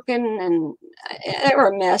either broken and they were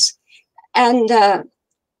a mess. And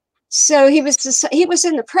so he was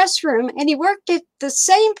in the press room, and he worked at the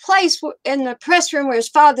same place in the press room where his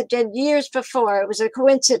father did years before. It was a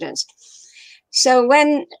coincidence. So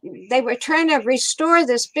when they were trying to restore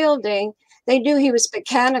this building, they knew he was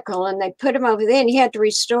mechanical, and they put him over there, and he had to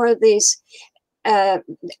restore these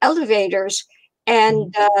elevators.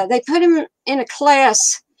 And they put him in a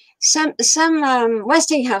class. Some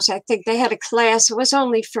Westinghouse, I think they had a class. It was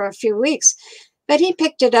only for a few weeks, but he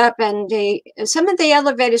picked it up, and some of the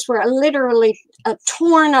elevators were literally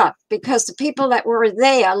torn up because the people that were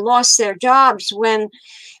there lost their jobs when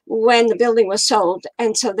the building was sold,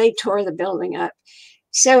 and so they tore the building up.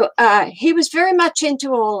 So he was very much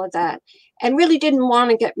into all of that, and really didn't want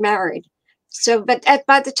to get married. So, but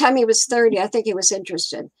by the time he was 30, I think he was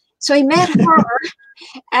interested. So he met her,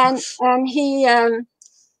 and he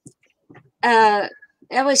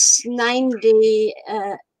it was 90.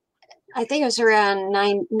 I think it was around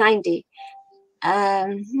 90.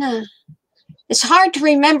 No, it's hard to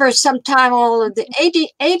remember sometime all of the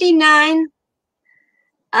 89.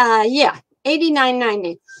 Yeah, 89,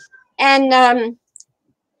 90. And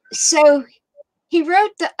so he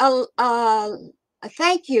wrote a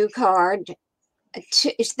thank you card.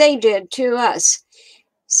 They did to us.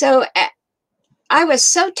 So I was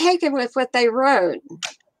so taken with what they wrote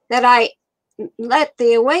that I let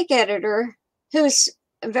the Awake editor, who's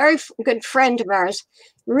a very good friend of ours,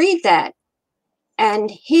 read that.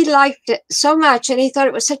 And he liked it so much, and he thought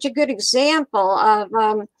it was such a good example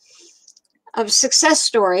of success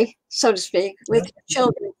story, so to speak, with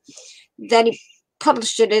children, that he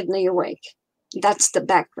published it in the Awake. That's the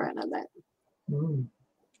background of that.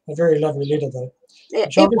 A very lovely letter, though,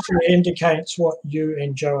 which obviously indicates what you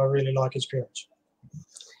and Joe are really like as parents.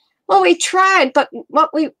 Well, we tried, but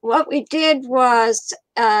what we did was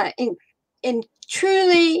in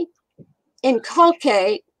truly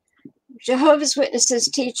inculcate Jehovah's Witnesses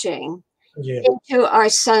teaching into our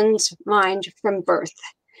son's mind from birth.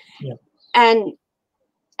 Yeah. And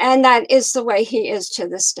that is the way he is to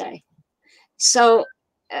this day. So,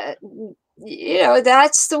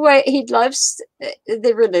 that's the way he loves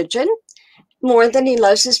the religion more than he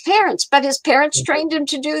loves his parents. But his parents trained him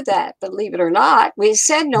to do that, believe it or not. We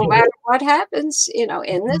said, no matter what happens, in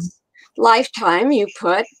this lifetime, you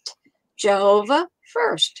put Jehovah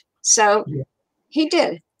first. So he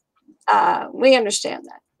did. We understand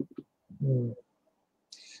that.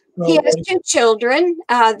 Well, he has 2 children.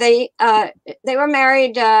 They were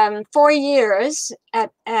married 4 years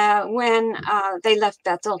when they left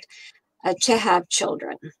Bethel to have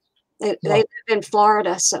children. They lived in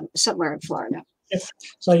Florida, somewhere in Florida.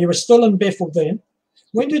 So you were still in Bethel then.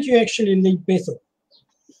 When did you actually leave Bethel?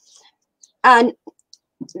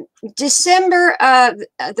 December of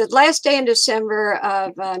the last day in December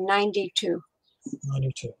of 92.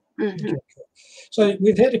 92. Okay. So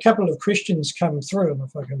we've had a couple of questions come through, and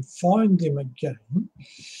if I can find them again.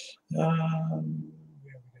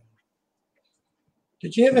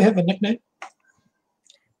 Did you ever have a nickname?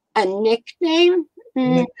 A nickname?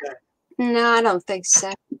 No, I don't think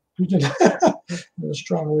so. You did. I was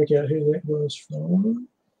trying to work out who that was from.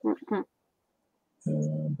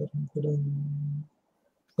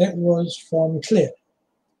 That was from Claire.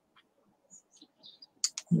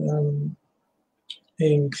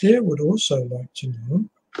 And Claire would also like to know,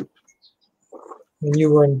 when you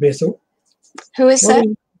were in Bethel. Who is that?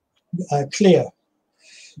 Claire.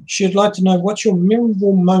 She'd like to know, what's your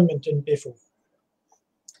memorable moment in Bethel?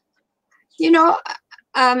 You'll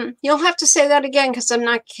have to say that again because I'm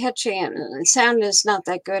not catching it. The sound is not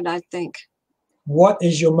that good, I think. What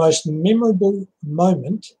is your most memorable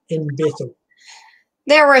moment in Bethel?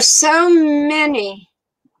 There were so many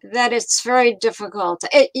that it's very difficult.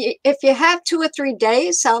 If you have 2 or 3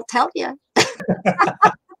 days, I'll tell you.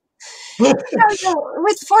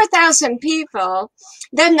 With 4,000 people,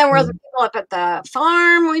 then there were the people up at the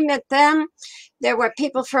farm. We met them. There were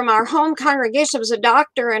people from our home congregation. There was a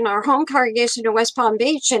doctor in our home congregation in West Palm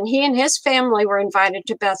Beach, and he and his family were invited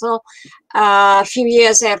to Bethel a few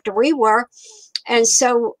years after we were. And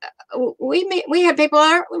so we had people,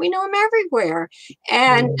 we know them everywhere.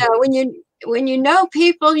 And when you know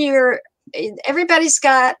people, everybody's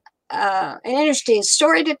got an interesting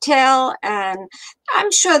story to tell. And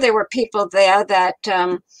I'm sure there were people there that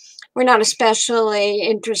were not especially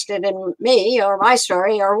interested in me or my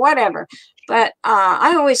story or whatever. But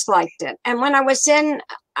I always liked it. And when I was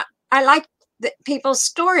I liked people's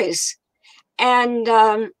stories. And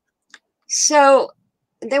so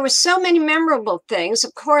there were so many memorable things.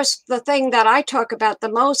 Of course, the thing that I talk about the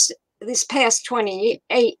most these past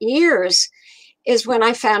 28 years is when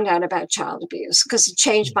I found out about child abuse, because it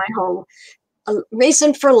changed my whole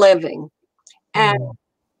reason for living.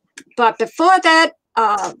 But before that,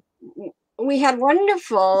 we had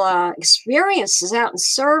wonderful experiences out in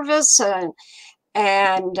service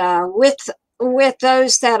and with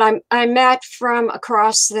those that I met from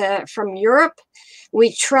from Europe.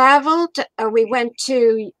 We traveled. We went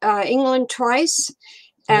to England twice.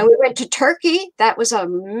 We went to Turkey. That was a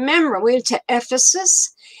memorable. We went to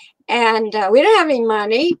Ephesus, and we didn't have any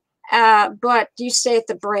money, but you stay at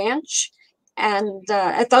the branch. And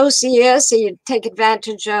at those years, you take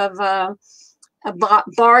advantage of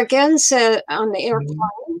bargains on the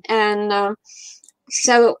airplane. And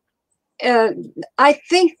so I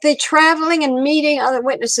think the traveling and meeting other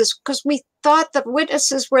witnesses, because we thought the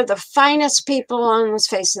witnesses were the finest people on the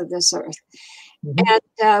face of this earth. and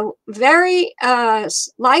very,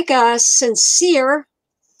 like us, sincere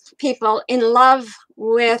people in love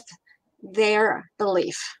with their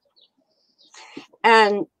belief.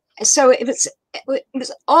 And so it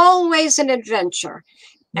was always an adventure.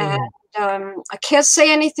 And I can't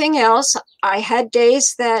say anything else. I had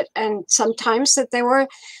days that, and sometimes that there were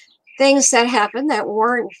things that happened that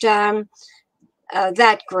weren't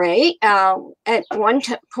that great. At one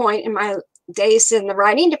point in my days in the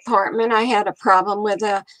writing department, I had a problem with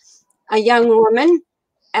a young woman,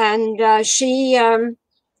 and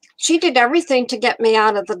she did everything to get me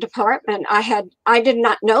out of the department. I did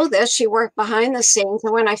not know this. She worked behind the scenes,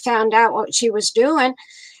 and when I found out what she was doing,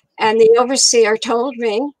 and the overseer told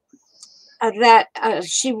me that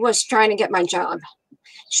she was trying to get my job.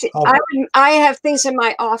 I have things in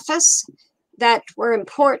my office that were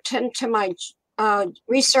important to my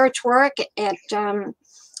research work at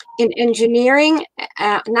in engineering,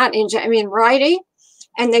 writing,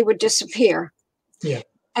 and they would disappear. Yeah.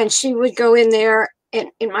 And she would go in there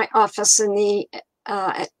in my office in the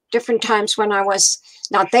at different times when I was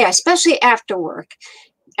not there, especially after work,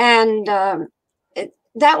 and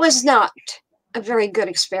that was not a very good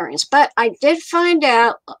experience. But I did find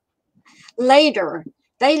out later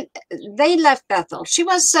they left Bethel. She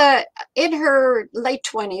was in her late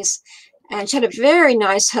 20s, and she had a very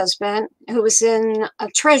nice husband who was in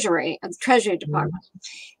the Treasury Department.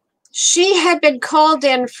 She had been called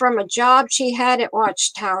in from a job she had at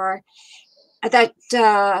Watchtower that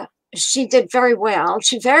she did very well.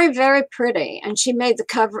 She's very, very pretty, and she made the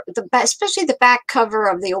cover, especially the back cover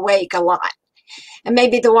of the Awake, a lot, and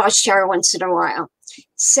maybe the Watchtower once in a while.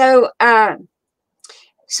 So,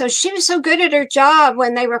 so she was so good at her job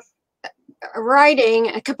when they were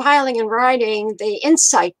compiling and writing the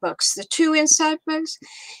Insight books, the 2 Insight books.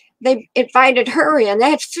 They invited her in.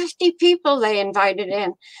 They had 50 people they invited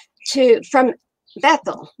in from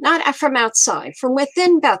Bethel, not from outside, from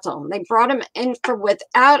within Bethel. They brought them in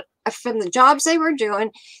from the jobs they were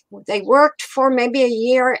doing. They worked for maybe a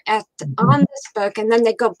year on this book, and then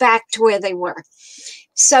they go back to where they were.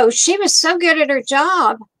 So she was so good at her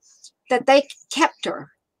job that they kept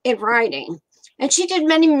her in writing, and she did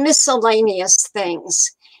many miscellaneous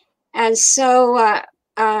things. And so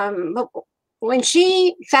when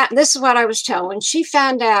she found, this is what I was told, when she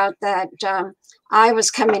found out that I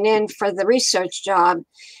was coming in for the research job,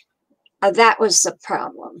 that was the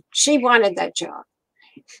problem. She wanted that job.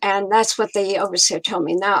 And that's what the overseer told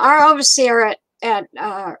me. Now, our overseer at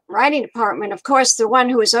writing department, of course, the one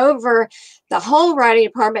who was over the whole writing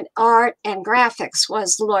department, art and graphics,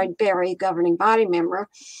 was Lloyd Berry, governing body member.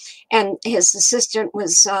 And his assistant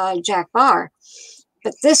was Jack Barr.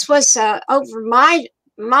 But this was over my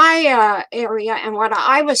area, and what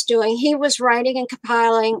I was doing, he was writing and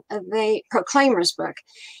compiling the Proclaimers book,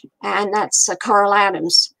 and that's Carl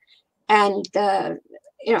Adams. And the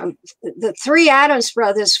 3 Adams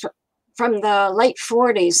brothers from the late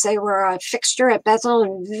 40s, they were a fixture at Bethel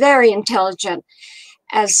and very intelligent.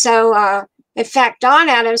 And so in fact, Don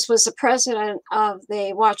Adams was the president of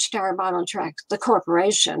the Watchtower Bottle Track, the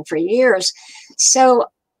corporation, for years. So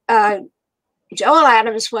Joel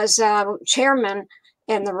Adams was chairman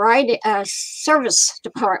in the service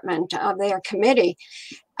department of their committee.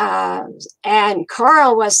 And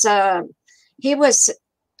Carl was, he was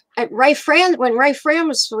at Ray Fran, when Ray Fran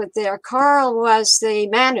was there, Carl was the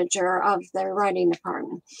manager of the writing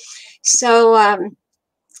department. So,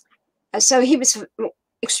 so he was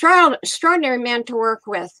extraordinary man to work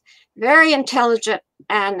with, very intelligent.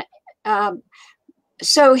 And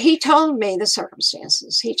so he told me the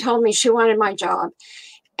circumstances. He told me she wanted my job.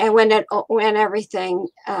 And when everything,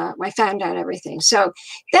 I found out everything. So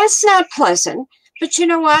that's not pleasant, but you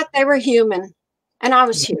know what? They were human, and I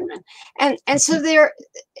was human. And so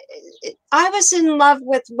I was in love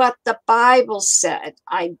with what the Bible said.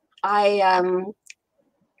 I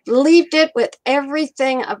believed it with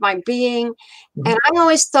everything of my being. And I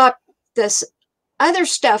always thought this other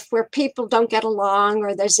stuff where people don't get along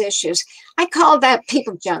or there's issues, I call that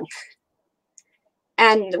people junk.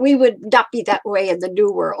 And we would not be that way in the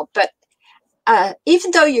new world. But even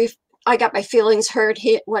though I got my feelings hurt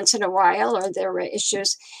once in a while, or there were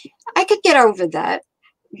issues, I could get over that.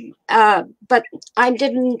 But I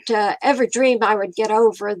didn't ever dream I would get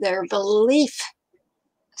over their belief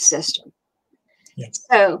system. Yeah.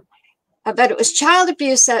 So, but it was child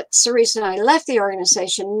abuse. That's the reason I left the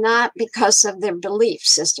organization, not because of their belief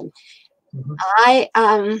system. I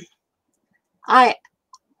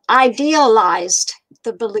idealized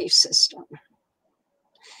the belief system.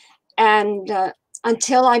 And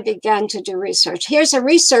until I began to do research. Here's a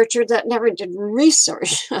researcher that never did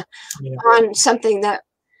research on something that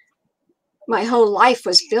my whole life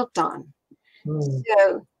was built on.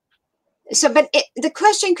 Mm. But the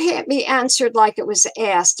question can't be answered like it was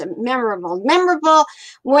asked. Memorable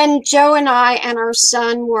when Joe and I and our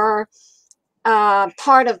son were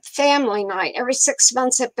part of family night. Every 6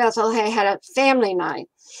 months at Bethel, they had a family night.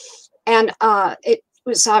 And it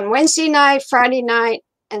was on Wednesday night, Friday night,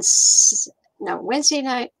 and Wednesday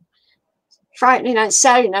night, Friday night,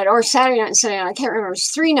 Saturday night, or Saturday night and Sunday night. I can't remember. It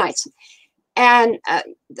was 3 nights. And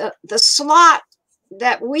the slot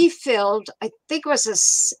that we filled, I think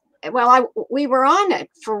was we were on it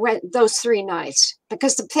for those 3 nights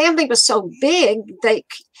because the family was so big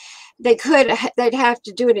they'd have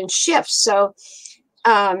to do it in shifts. So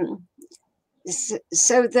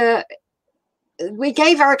we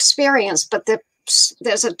gave our experience, but there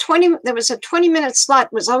was a 20-minute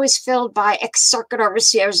slot was always filled by ex-circuit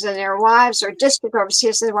overseers and their wives, or district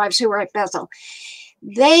overseers and their wives who were at Bethel.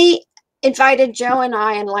 They invited Joe and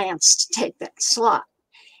I and Lance to take that slot,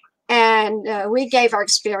 and we gave our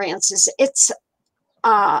experiences.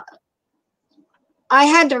 I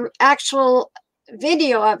had the actual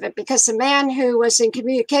video of it because the man who was in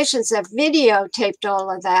communications that videotaped all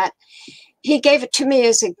of that, he gave it to me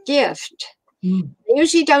as a gift. I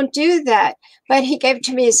usually don't do that, but he gave it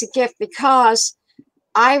to me as a gift because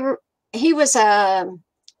he was a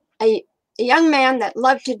young man that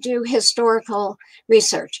loved to do historical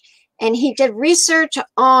research, and he did research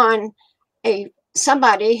on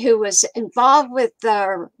somebody who was involved with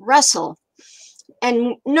Russell,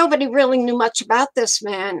 and nobody really knew much about this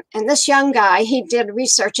man. And this young guy, he did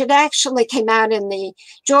research. It actually came out in the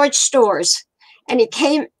George stores, and he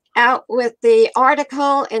came out with the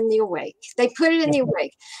article in the Awake. They put it in the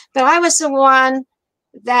Awake, but I was the one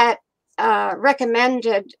that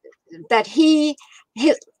recommended that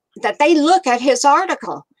that they look at his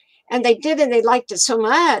article, and they did, and they liked it so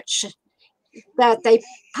much that they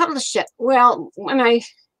published it. Well, when I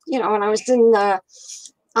was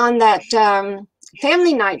on that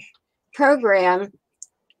family night program,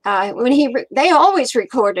 they always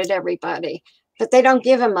recorded everybody, but they don't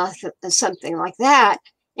give him something like that.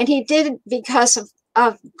 And he did it because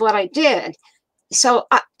of what I did. So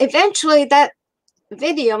eventually that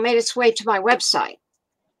video made its way to my website,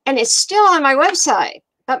 and it's still on my website,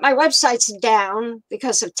 but my website's down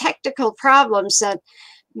because of technical problems that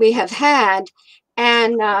we have had,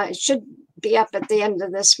 and it should be up at the end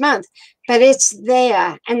of this month, but it's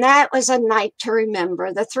there. And that was a night to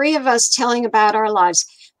remember, the 3 of us telling about our lives.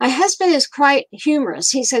 My husband is quite humorous.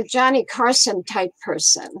 He's a Johnny Carson type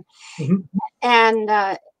person. And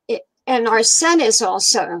our son is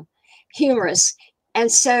also humorous.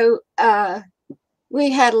 And so we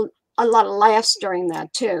had a lot of laughs during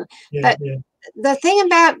that too. But the thing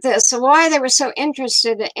about this, why they were so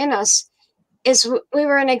interested in us, is we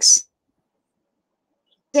were an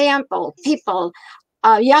example, people,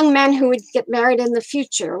 young men who would get married in the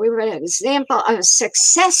future. We were an example of a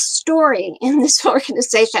success story in this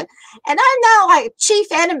organization. And I'm now like chief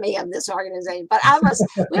enemy of this organization, but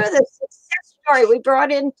we were the success story. We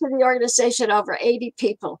brought into the organization over 80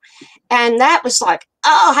 people. And that was like,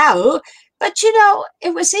 oh, how? But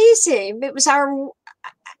it was easy. It was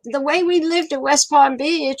the way we lived in West Palm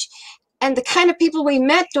Beach, and the kind of people we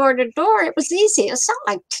met door to door. It was easy. It's not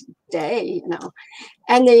like today,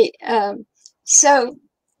 And so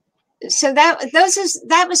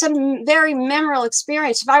that was a very memorable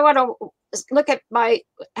experience. If I want to look at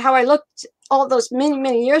how I looked all those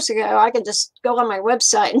many years ago, I can just go on my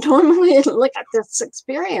website and normally look at this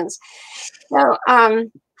experience. So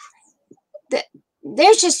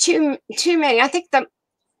there's just too many. I think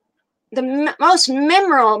the most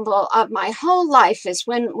memorable of my whole life is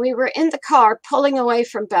when we were in the car pulling away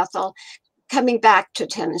from Bethel, coming back to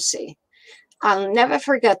Tennessee. I'll never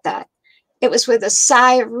forget that. It was with a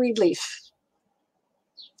sigh of relief.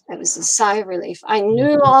 It was a sigh of relief. I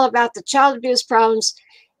knew all about the child abuse problems,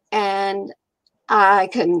 and I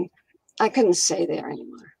couldn't stay there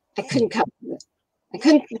anymore. I couldn't cope with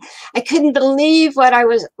it. I couldn't believe what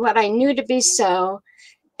I knew to be so.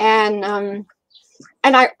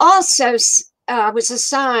 And I also was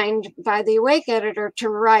assigned by the Awake editor to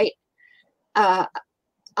write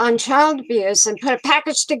on child abuse and put a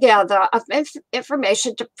package together of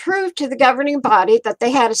information to prove to the governing body that they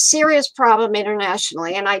had a serious problem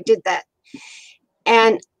internationally. And I did that.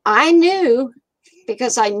 And I knew,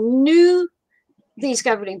 because I knew these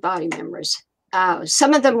governing body members,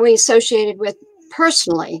 some of them we associated with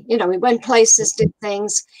personally. We went places, did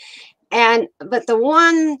things. But the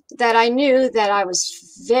one that I knew that I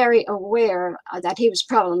was very aware that he was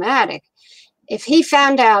problematic, if he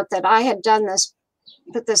found out that I had done this,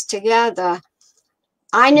 put this together,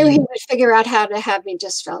 I knew he would figure out how to have me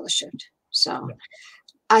disfellowshipped. So Yeah.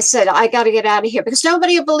 I said, I got to get out of here because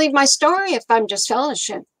nobody will believe my story if I'm just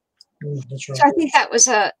fellowship. That's right. So I think that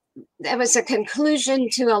was a conclusion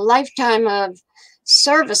to a lifetime of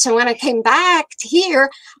service. And when I came back here,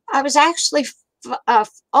 I was actually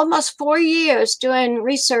almost 4 years doing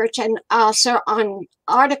research and also on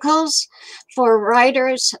articles for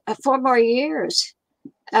writers, 4 more years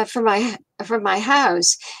for my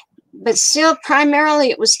house. But still, primarily,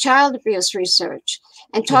 it was child abuse research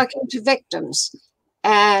and talking to victims.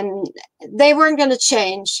 And they weren't going to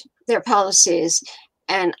change their policies.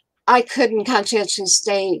 And I couldn't conscientiously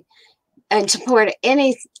stay and support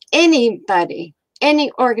anybody,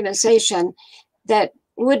 any organization that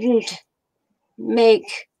wouldn't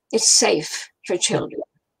make it safe for children.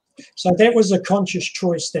 So that was a conscious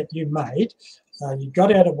choice that you made. You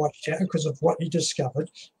got out of Watchtower because of what you discovered.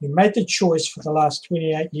 You made the choice for the last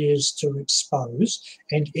 28 years to expose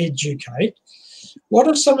and educate. What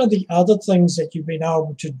are some of the other things that you've been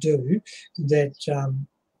able to do that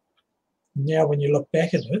now when you look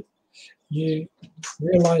back at it, you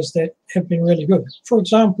realize that have been really good? For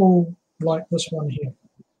example, like this one here.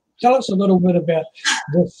 Tell us a little bit about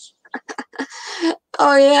this.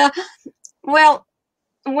 Oh, yeah. Well,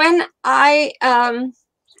 when I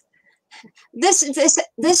this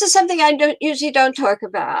is something I usually don't talk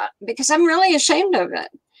about because I'm really ashamed of it.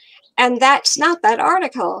 And that's not that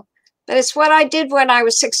article, but it's what I did when I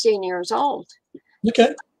was 16 years old.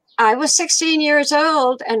 Okay. I was 16 years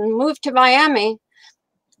old and moved to Miami.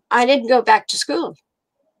 I didn't go back to school.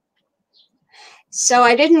 So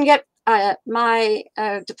I didn't get my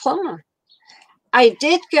diploma. I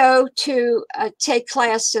did go to take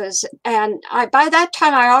classes, and by that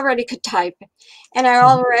time I already could type, and I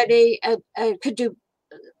already could do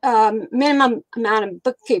minimum amount of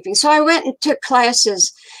bookkeeping. So I went and took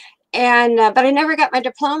classes, and but I never got my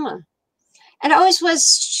diploma, and I always was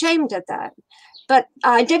ashamed at that. But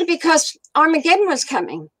I did it because Armageddon was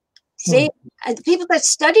coming. See, the people that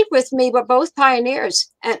studied with me were both pioneers,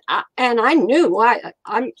 and I knew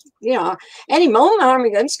I'm any moment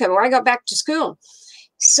Armageddon's coming, or I go back to school.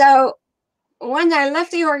 So when I left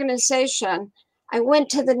the organization, I went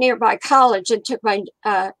to the nearby college and took my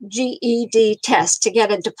GED test to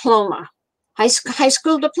get a diploma, high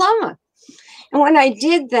school diploma. And when I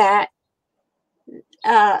did that,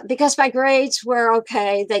 because my grades were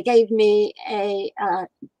okay, they gave me a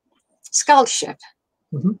scholarship.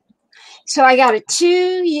 So I got a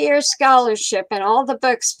 2-year scholarship and all the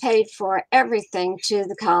books paid for, everything to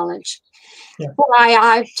the college. Why,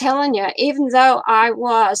 I'm telling you, even though I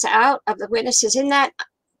was out of the witnesses in that,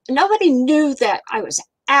 nobody knew that I was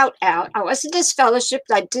out. I wasn't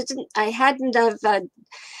disfellowshipped. I hadn't have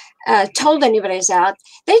told anybody I was out.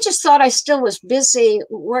 They just thought I still was busy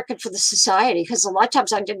working for the society, because a lot of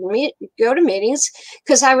times I didn't go to meetings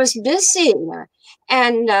because I was busy.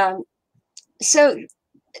 And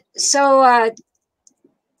so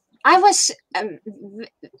I was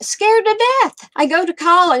scared to death. I go to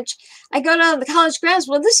college. I go to the college grounds.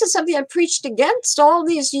 Well, this is something I preached against all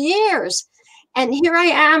these years. And here I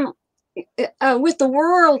am with the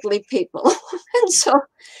worldly people. And so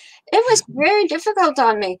it was very difficult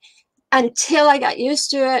on me until I got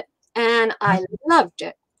used to it, and I loved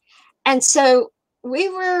it. And so we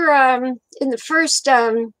were in the first,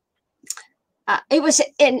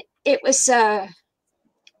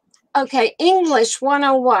 English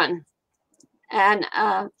 101. And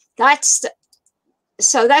that's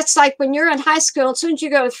like when you're in high school, as soon as you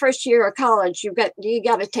go to the first year of college, you got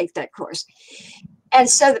to take that course. And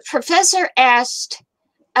so the professor asked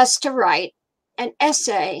us to write an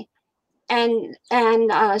essay, and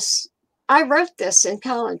I wrote this in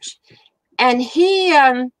college, and he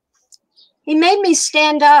made me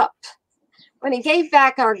stand up. When he gave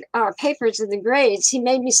back our papers and the grades, he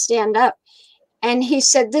made me stand up. And he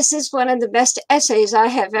said, "This is one of the best essays I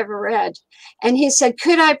have ever read." And he said,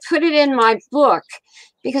 "Could I put it in my book?"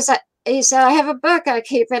 Because he said, "I have a book I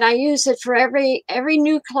keep, and I use it for every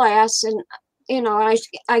new class." And,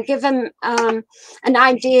 I give him an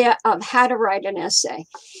idea of how to write an essay.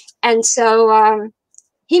 And so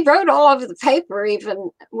he wrote all over the paper,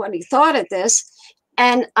 even what he thought of this.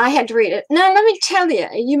 And I had to read it. Now, let me tell you,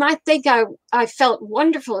 you might think I felt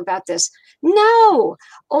wonderful about this. No,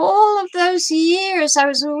 all of those years I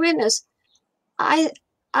was a witness, I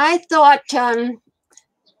thought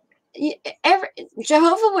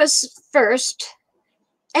Jehovah was first.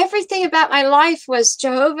 Everything about my life was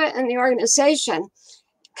Jehovah and the organization.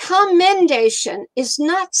 Commendation is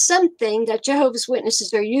not something that Jehovah's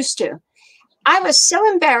Witnesses are used to. I was so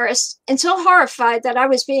embarrassed and so horrified that I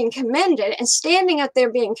was being commended and standing up there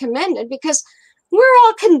being commended, because we're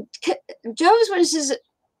all Jehovah's Witnesses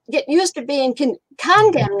get used to being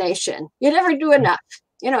condemnation. You never do enough.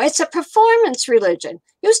 You know, it's a performance religion.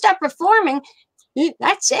 You stop performing,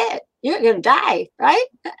 that's it. You're going to die, right?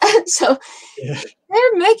 So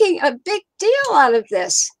they're making a big deal out of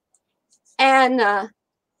this. And I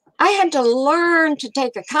had to learn to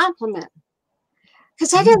take a compliment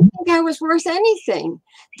because I didn't think I was worth anything.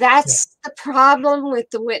 That's the problem with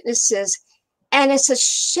the witnesses. And it's a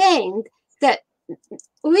shame that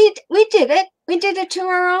we did it. We did it to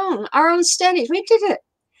our own studies. We did it.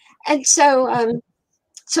 And so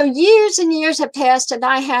so years and years have passed, and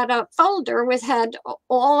I had a folder with had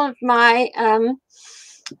all of my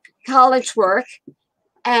college work.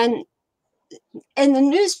 And in the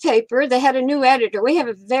newspaper, they had a new editor. We have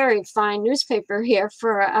a very fine newspaper here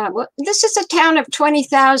for, well, this is a town of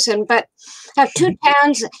 20,000, but have 2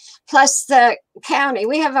 towns plus the county.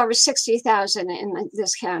 We have over 60,000 in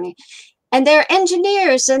this county. And they're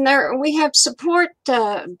engineers, and we have support,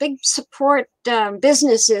 big support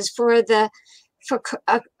businesses for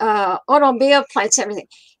automobile plants, everything.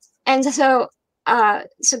 And so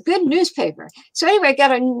it's a good newspaper. So anyway, I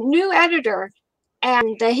got a new editor,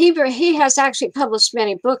 and he has actually published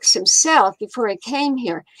many books himself before he came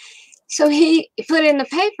here. So he put in the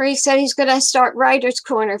paper, he said he's going to start Writer's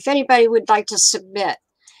Corner if anybody would like to submit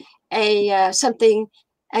something,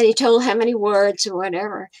 and he told how many words or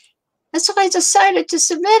whatever. And so I decided to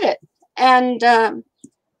submit it. And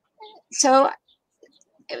so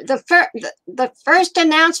the first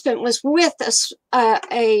announcement was with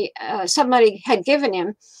somebody had given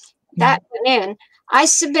him. That went in. I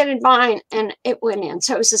submitted mine, and it went in.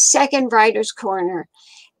 So it was the second Writer's Corner.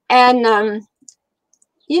 And,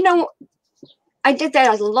 you know, I did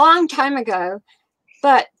that a long time ago,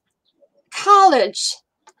 but college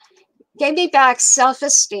gave me back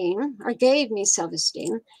self-esteem, or gave me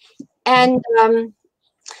self-esteem. And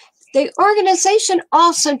the organization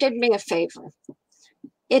also did me a favor.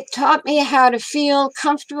 It taught me how to feel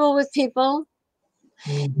comfortable with people.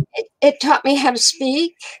 It taught me how to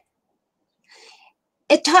speak.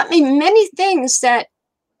 It taught me many things that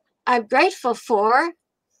I'm grateful for,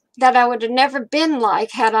 that I would have never been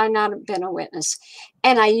like had I not been a witness.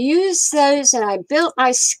 And I used those, and I built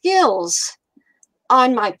my skills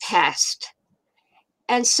on my past.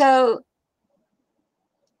 And so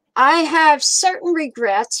I have certain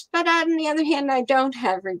regrets, but on the other hand, I don't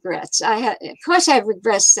have regrets. Of course, I have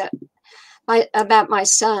regrets about my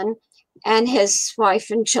son and his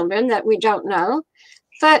wife and children that we don't know.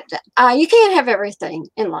 But you can't have everything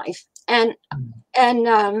in life. And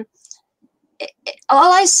all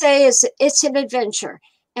I say is it's an adventure.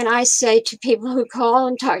 And I say to people who call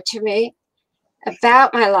and talk to me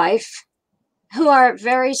about my life, who are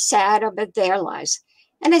very sad about their lives,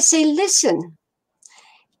 and I say, listen,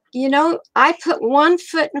 you know, I put one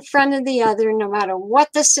foot in front of the other, no matter what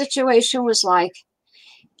the situation was like.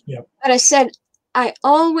 Yep. But I said, I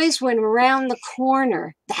always went around the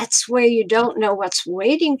corner. That's where you don't know what's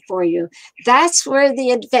waiting for you. That's where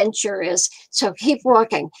the adventure is. So keep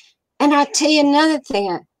walking. And I'll tell you another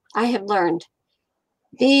thing I have learned.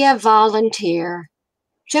 Be a volunteer.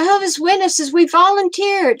 Jehovah's Witnesses, we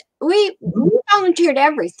volunteered. We volunteered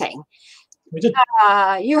everything. We did.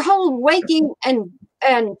 Your whole waking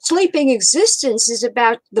and sleeping existence is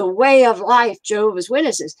about the way of life, Jehovah's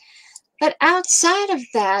Witnesses. But outside of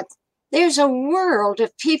that, there's a world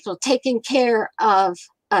of people taking care of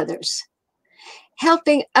others,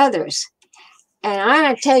 helping others. And I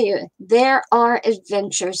want to tell you, there are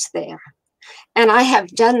adventures there. And I have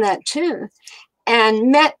done that too,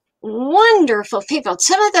 and met wonderful people.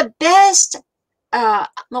 Some of the best,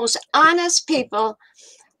 most honest people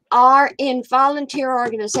are in volunteer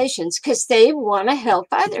organizations because they want to help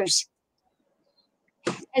others.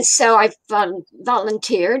 And so I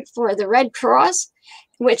volunteered for the Red Cross,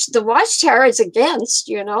 which the Watchtower is against,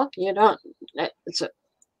 you know, it's a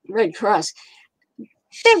Red Cross.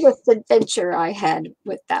 Biggest adventure I had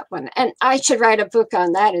with that one. And I should write a book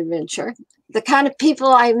on that adventure. The kind of people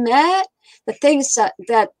I met, the things that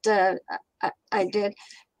I did.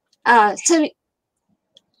 So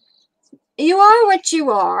you are what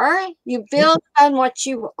you are. You build on what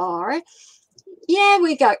you are. Yeah,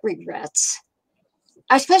 we got regrets.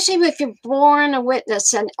 Especially if you're born a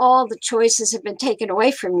witness and all the choices have been taken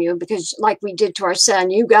away from you because, like we did to our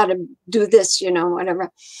son, you got to do this, you know, whatever.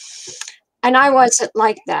 And I wasn't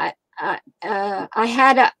like that. I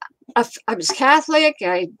had I was Catholic.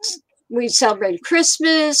 We celebrated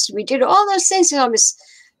Christmas. We did all those things when I was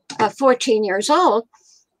 14 years old.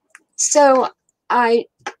 So I've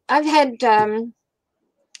had, you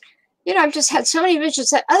know, I've just had so many visions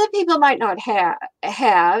that other people might not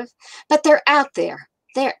have, but they're out there.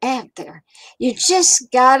 They're out there. You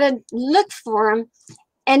just got to look for them.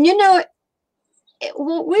 And, you know,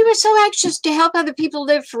 we were so anxious to help other people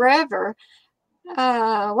live forever.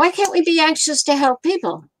 Why can't we be anxious to help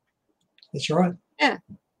people? That's right. Yeah.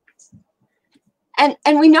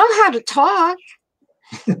 And we know how to talk.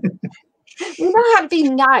 We know how to be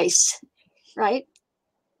nice, right?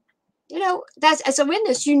 You know, that's, as a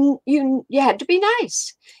witness, you had to be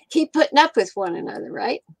nice. Keep putting up with one another,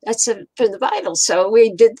 right? That's for the Bible. So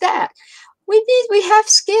we did that. We have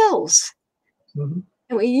skills, Mm-hmm.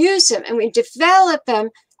 and we use them, and we develop them,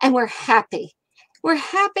 and we're happy. We're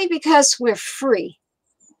happy because we're free.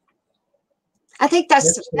 I think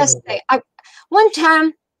that's the best thing. One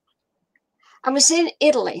time, I was in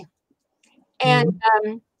Italy, and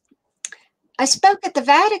I spoke at the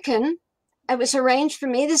Vatican. It was arranged for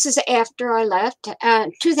me. This is after I left,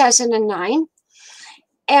 2009.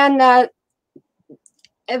 And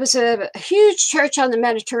it was a huge church on the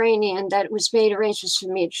Mediterranean that was made arrangements for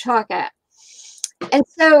me to talk at. And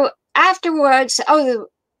so afterwards,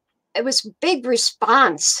 it was a big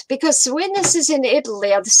response, because the witnesses in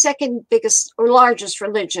Italy are the second biggest or largest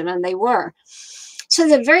religion, and they were. So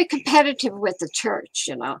they're very competitive with the church,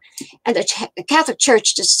 you know. And the Catholic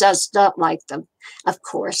Church just does not like them, of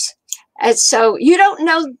course. And so you don't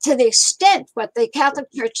know to the extent what the Catholic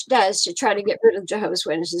Church does to try to get rid of Jehovah's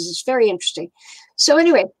Witnesses. It's very interesting. So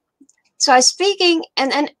anyway, so I was speaking,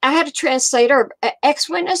 and then I had a translator,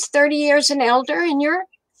 ex-witness, 30 years an elder in Europe,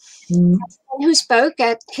 who spoke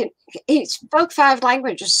he spoke 5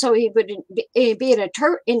 languages, so he would be an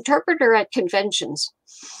interpreter at conventions.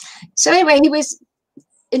 So anyway, he was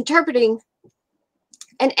interpreting,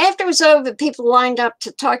 and after it was over, people lined up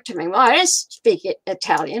to talk to me. Well, I didn't speak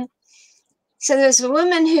Italian. So there's a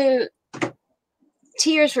woman who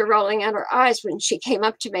tears were rolling out her eyes when she came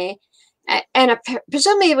up to me, and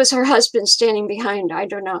presumably it was her husband standing behind her, I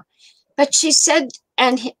don't know. But she said,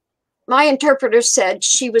 and my interpreter said,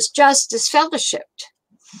 she was just disfellowshipped.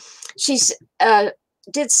 She's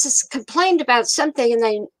complained about something, and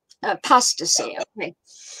then apostasy. Okay.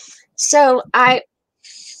 So I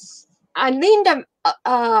leaned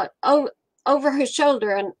over her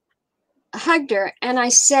shoulder and hugged her, and I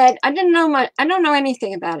said, I don't know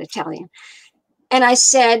anything about Italian. And I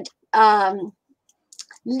said,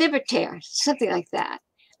 libertaire, something like that,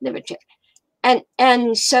 libertaire.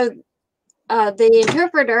 And so the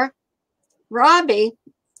interpreter, Robbie,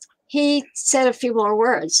 he said a few more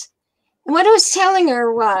words. And what I was telling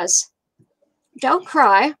her was, don't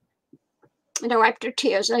cry. And I wiped her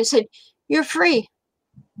tears. And I said, you're free.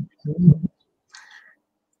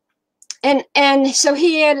 And so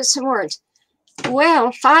he added some words.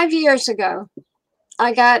 Well, 5 years ago,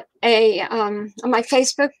 I got on my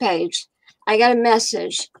Facebook page, I got a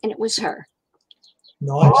message, and it was her.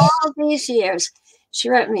 Nice. All these years, she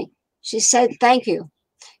wrote me. She said, thank you.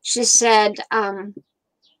 She said,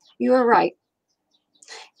 you were right.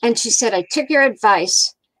 And she said, I took your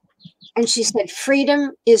advice. And she said,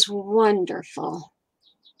 freedom is wonderful.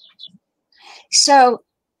 So,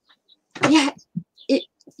 yeah,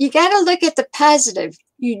 you got to look at the positive.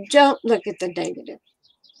 You don't look at the negative.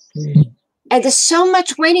 And there's so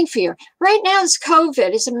much waiting for you. Right now, this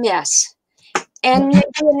COVID is a mess. And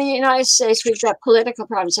in the United States, we've got political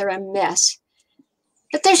problems that are a mess.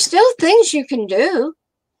 But there's still things you can do.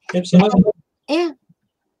 Absolutely. Yeah.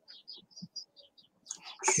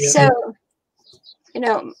 So, you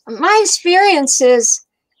know, my experience is,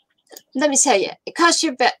 let me tell you, it costs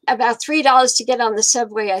you about $3 to get on the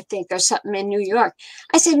subway, I think, or something in New York.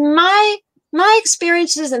 I said, my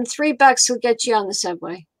experiences and $3 will get you on the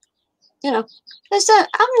subway. You know,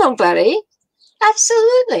 I'm nobody.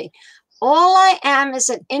 Absolutely. All I am is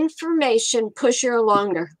an information pusher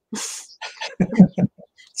longer.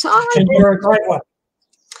 So and you're a great one.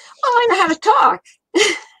 Oh, I know how to talk.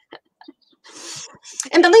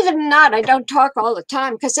 And believe it or not, I don't talk all the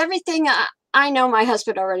time, because everything I know my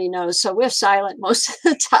husband already knows. So we're silent most of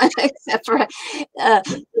the time, except for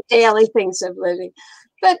the daily things of living.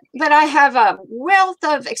 But I have a wealth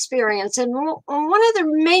of experience. And one of the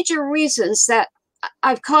major reasons that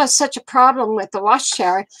I've caused such a problem with the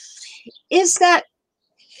Watchtower is that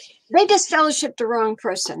they disfellowshipped the wrong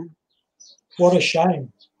person. What a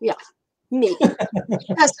shame. Yeah, me.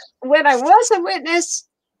 Because when I was a witness,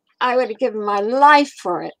 I would have given my life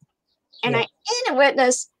for it. And I ain't a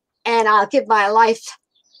witness, and I'll give my life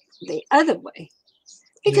the other way.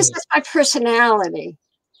 Because that's my personality.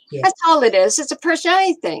 That's all it is. It's a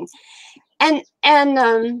personality thing. And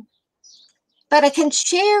but I can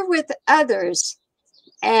share with others,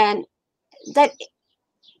 and that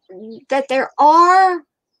there are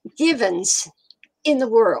givens in the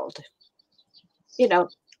world. you know,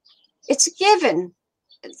 it's given.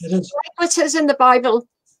 It is. Like what says in the Bible,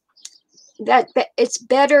 that it's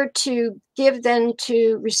better to give than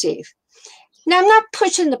to receive. Now, I'm not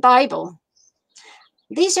pushing the Bible.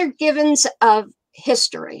 These are givens of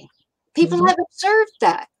history. People have observed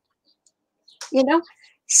that, you know,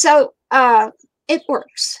 so it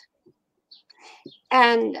works.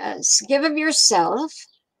 And give of yourself,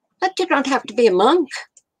 but you don't have to be a monk.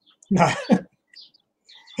 No,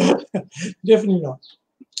 definitely not.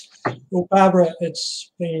 Well, Barbara,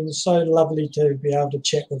 it's been so lovely to be able to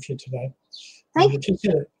chat with you today. Thank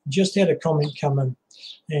you. Just had a comment come in,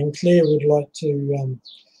 and Claire would like to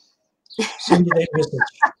send you that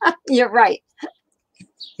message. You're right.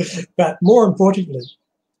 But more importantly,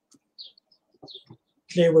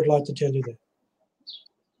 Claire would like to tell you that.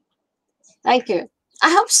 Thank you. I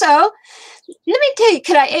hope so. Let me tell you,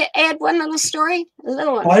 could I add one little story? A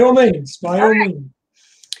little one. By all means, by all means.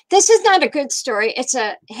 This is not a good story. It's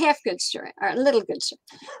a half good story, or a little good story.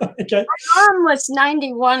 Okay. My mom was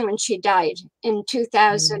 91 when she died in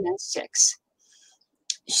 2006.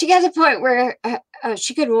 She got to the point where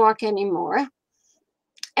she couldn't walk anymore.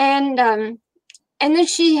 And then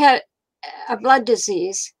she had a blood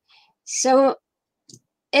disease. So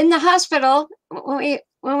in the hospital,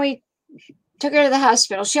 when we took her to the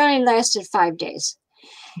hospital, she only lasted 5 days.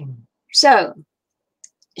 So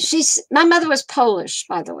my mother was Polish,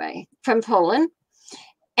 by the way, from Poland.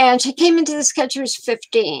 And she came into this country was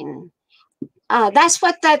 15. That's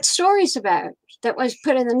what that story's about, that was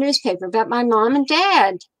put in the newspaper about my mom and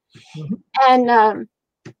dad. And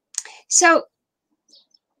so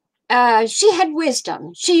she had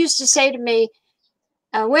wisdom. She used to say to me,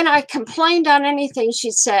 when I complained on anything,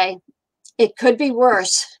 she'd say, it could be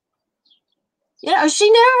worse. You know, she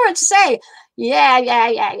never would say, yeah.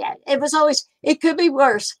 It was always, it could be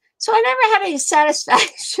worse. So I never had any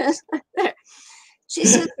satisfaction. She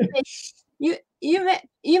said to me,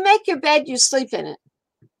 you make your bed, you sleep in it.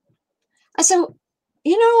 I said,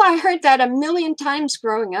 you know, I heard that a million times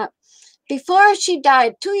growing up. Before she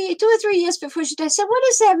died, 2 or 3 years before she died, I said, what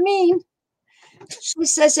does that mean? She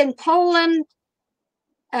says, in Poland,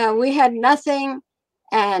 we had nothing.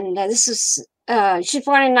 And this is, she's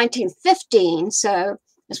born in 1915, so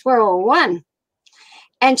it's World War I.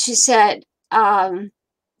 And she said,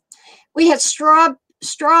 we had straw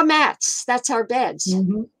mats. That's our beds.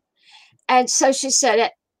 And so she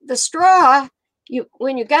said, the straw,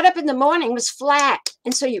 when you got up in the morning, was flat.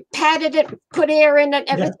 And so you patted it, put air in it,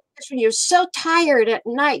 everything. When you're so tired at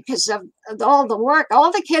night because of all the work,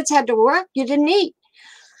 all the kids had to work, you didn't eat.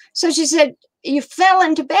 So she said, you fell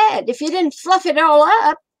into bed. If you didn't fluff it all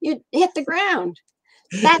up, you'd hit the ground.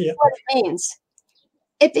 That's what it means.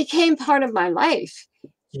 It became part of my life.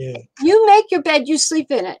 You make your bed, you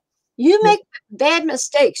sleep in it. You make bad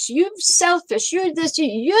mistakes. You're selfish. You're this.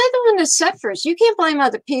 You're the one that suffers. You can't blame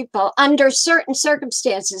other people under certain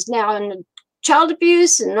circumstances. Now, and child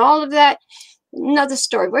abuse and all of that, another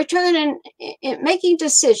story. We're trying to making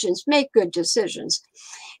decisions, make good decisions.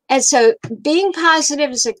 And so being positive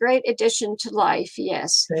is a great addition to life,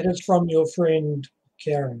 yes. That is from your friend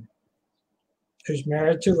Karen, who's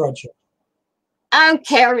married to Roger.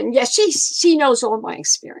 Karen, yes, she knows all my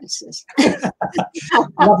experiences.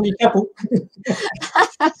 Lovely couple.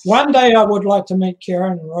 One day I would like to meet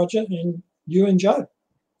Karen and Roger and you and Joe.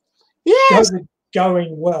 Yes.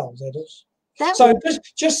 Going well, that is. So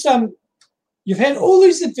just you've had all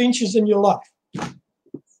these adventures in your life.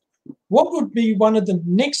 What would be one of the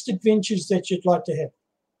next adventures that you'd like to have?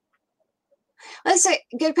 That's a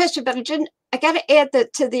good question, but I got to add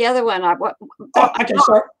that to the other one. Okay,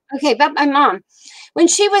 sorry. Okay, but my mom, when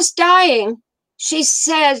she was dying, she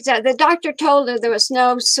said the doctor told her there was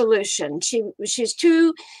no solution. She's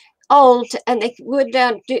too old, and they would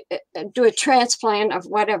do a transplant of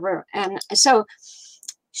whatever. And so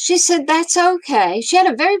she said, that's okay. She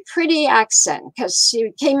had a very pretty accent because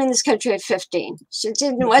she came in this country at 15.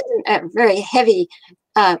 Wasn't a very heavy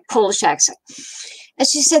Polish accent. And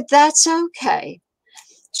she said, that's okay.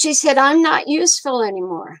 She said, I'm not useful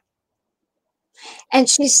anymore. And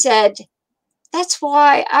she said, that's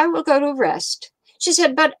why I will go to rest. She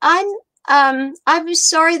said, but I'm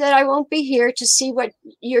sorry that I won't be here to see what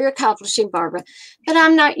you're accomplishing, Barbara, but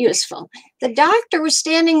I'm not useful. The doctor was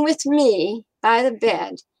standing with me by the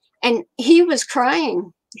bed, and he was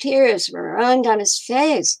crying. Tears were running down his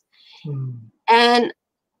face. And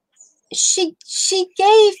she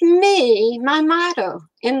gave me my motto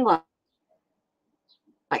in life.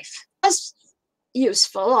 It was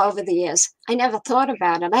useful over the years. I never thought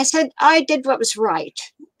about it. I said I did what was right,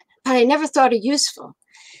 but I never thought of useful.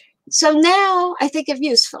 So now I think of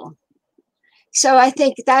useful. So I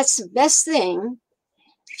think that's the best thing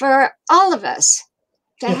for all of us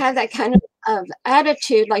to have that kind of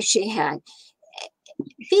attitude like she had.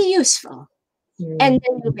 Be useful, and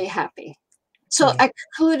then you'll be happy. So I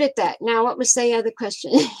concluded that. Now, what was the other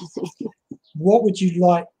question? What would you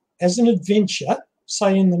like as an adventure,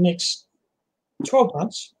 say in the next 12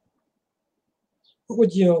 months, what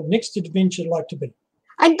would your next adventure like to be?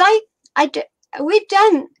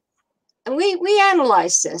 We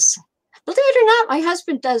analyzed this. Believe it or not, my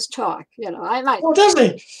husband does talk. You know, I might. Oh, does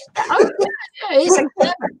he? Oh, yeah, he's a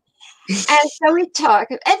clever. And so we talk.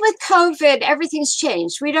 And with COVID, everything's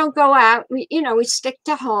changed. We don't go out. We stick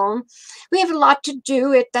to home. We have a lot to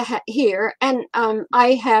do here. And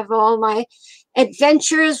I have all my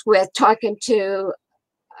adventures with talking to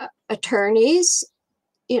attorneys,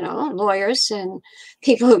 lawyers and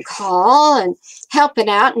people who call and helping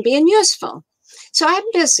out and being useful. So I'm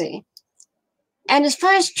busy. And as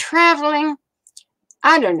far as traveling,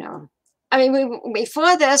 I don't know. I mean,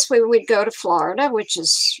 before this, we would go to Florida, which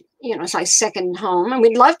is, it's like second home. And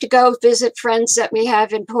we'd love to go visit friends that we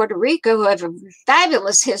have in Puerto Rico who have a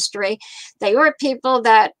fabulous history. They were people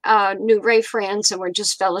that knew Ray Franz and were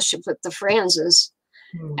just fellowship with the Franzes.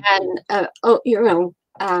 And,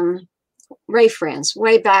 Ray Franz,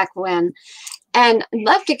 way back when. And I'd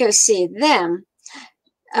love to go see them.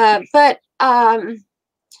 But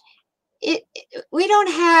we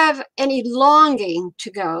don't have any longing to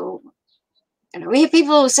go. We have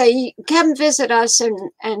people who say, come visit us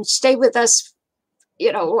and stay with us,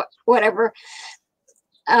 whatever.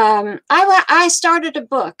 I started a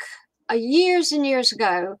book years and years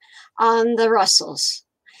ago on the Russells.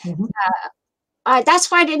 Mm-hmm. That's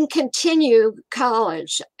why I didn't continue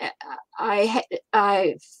college.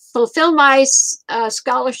 I fulfilled my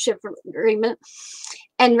scholarship agreement,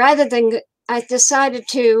 and rather than, I decided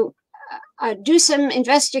to do some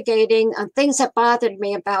investigating on things that bothered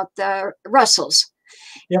me about the Russells.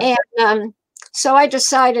 Yep. And so I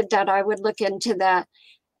decided that I would look into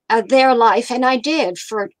their life, and I did.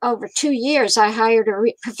 For over 2 years. I hired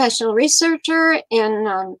a professional researcher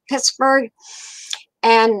in Pittsburgh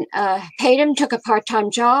and paid him, took a part-time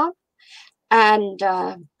job. And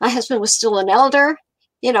my husband was still an elder.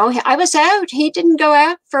 I was out. He didn't go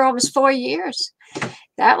out for almost 4 years.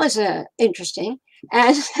 That was interesting.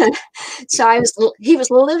 And so he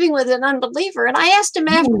was living with an unbeliever. And I asked him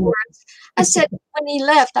afterwards, I said, when he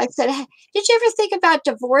left, I said, did you ever think about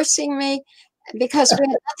divorcing me? Because we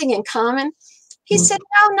had nothing in common. He said,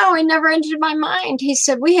 no, it never entered my mind. He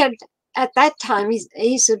said, at that time,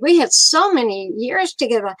 he said, we had so many years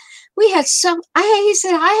together. He said,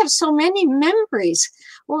 I have so many memories.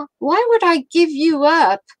 Well, why would I give you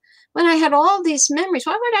up when I had all these memories?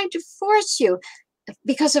 Why would I divorce you?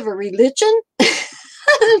 Because of a religion?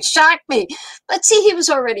 It shocked me. But see, he was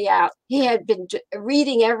already out. He had been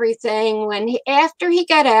reading everything. After he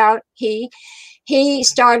got out, he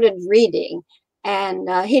started reading, and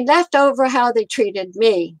he left over how they treated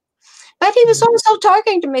me. But he was also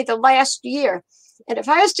talking to me the last year. And if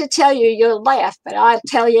I was to tell you, you'll laugh, but I'll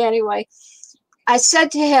tell you anyway. I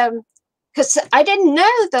said to him, because I didn't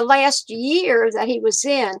know the last year that he was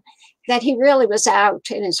in, that he really was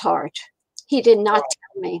out in his heart. He did not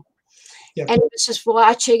tell me. Yep. And he was just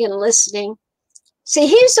watching and listening. See,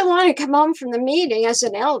 he's the one who came home from the meeting as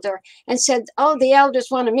an elder and said, oh, the elders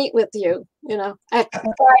want to meet with you, at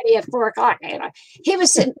Friday at 4 o'clock. He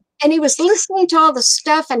was and he was listening to all the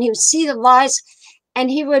stuff, and he would see the lies, and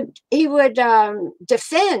he would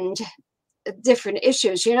defend different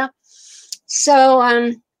issues,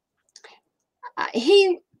 So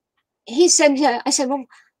he said, I said, well,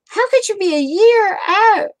 how could you be a year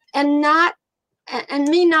out and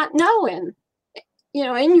me not knowing,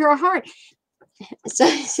 in your heart? So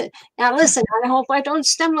I said, now listen, I hope I don't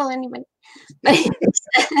stumble anybody. But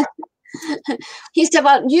he said,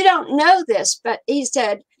 well, you don't know this, but he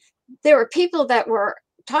said, there were people that were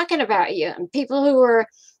talking about you, and people who were,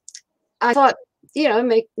 I thought,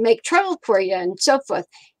 make trouble for you and so forth.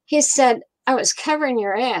 He said, I was covering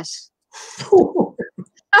your ass. Well,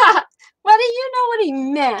 do you know what he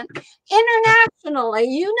meant? Internationally,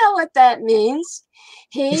 you know what that means.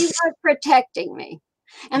 He was protecting me.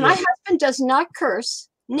 And my husband does not curse,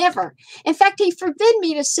 never. In fact, he forbid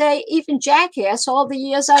me to say even jackass all the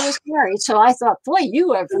years I was married. So I thought, boy,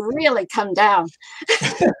 you have really come down.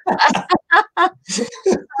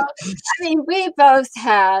 We both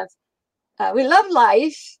have, we love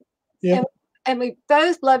life, and we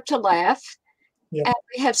both love to laugh, and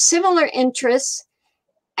we have similar interests.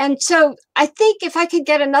 And so I think if I could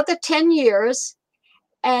get another 10 years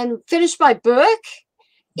and finish my book,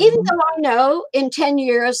 even though I know in 10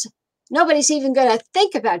 years, Nobody's even going to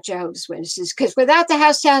think about Jehovah's Witnesses, because without the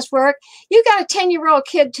house-to-house work, you got a 10-year-old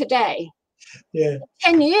kid today. Yeah.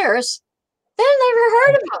 10 years, they never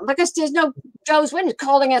heard of them because there's no Jehovah's Witness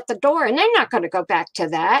calling at the door, and they're not going to go back to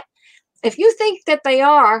that. If you think that they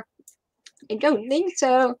are, I don't think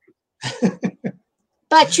so.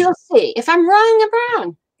 But you'll see. If I'm wrong, I'm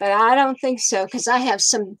wrong. But I don't think so, because I have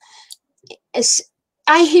some,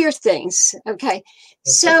 I hear things. Okay.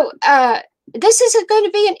 So this isn't going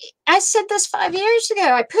to be I said this 5 years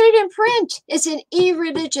ago. I put it in print. It's an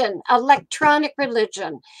e-religion, electronic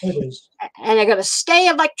religion. It is. And they're going to stay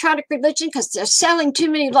electronic religion because they're selling too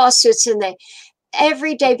many lawsuits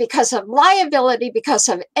every day because of liability, because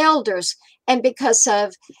of elders, and because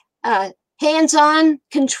of hands-on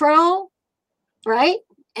control, right?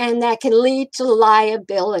 And that can lead to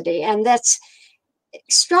liability. And that's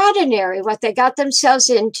extraordinary what they got themselves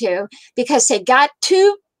into, because they got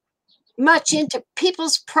too much into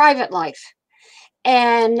people's private life.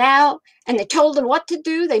 And they told them what to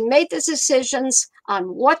do. They made the decisions on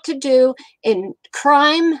what to do in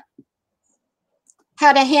crime,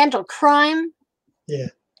 how to handle crime. Yeah.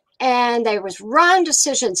 And they was wrong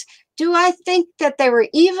decisions. Do I think that they were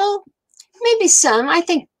evil? Maybe some. I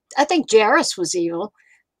think Jairus was evil,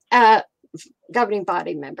 governing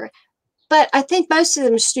body member. But I think most of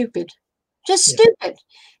them are stupid, just stupid.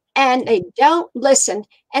 And they don't listen.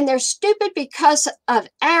 And they're stupid because of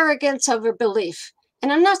arrogance over belief.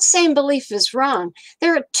 And I'm not saying belief is wrong.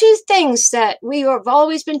 There are two things that we have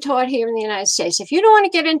always been taught here in the United States. If you don't want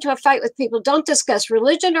to get into a fight with people, don't discuss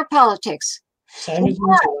religion or politics. Same as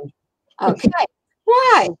New Zealand. Okay.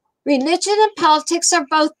 Why? Religion and politics are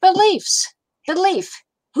both beliefs. Belief.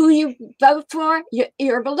 Who you vote for,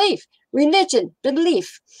 your belief. Religion,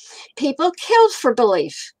 belief. People killed for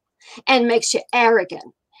belief, and makes you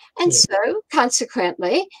arrogant. And so,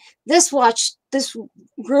 consequently, this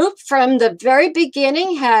group from the very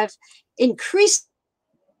beginning have increased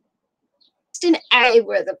in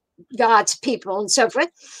were the God's people and so forth.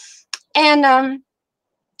 And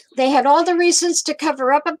they had all the reasons to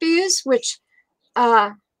cover up abuse, which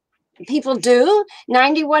people do.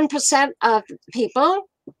 91% of people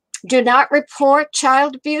do not report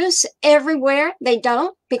child abuse everywhere. They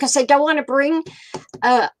don't, because they don't want to bring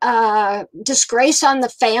disgrace on the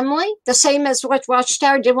family. The same as what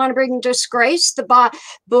Watchtower didn't want to bring disgrace. The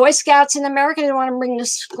Boy Scouts in America didn't want to bring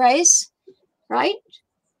disgrace, right?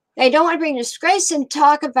 They don't want to bring disgrace and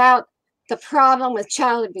talk about the problem with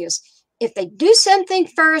child abuse. If they do something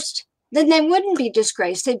first, then they wouldn't be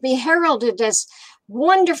disgraced. They'd be heralded as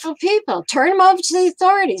wonderful people. Turn them over to the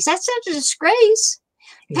authorities. That's not a disgrace.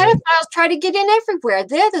 Pedophiles try to get in everywhere.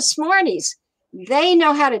 They're the smarties. They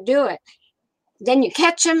know how to do it. Then you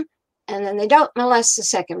catch them, and then they don't molest the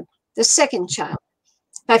second child.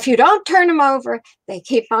 But if you don't turn them over, they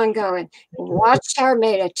keep on going. Watchtower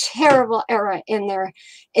made a terrible error in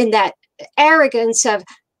that arrogance of,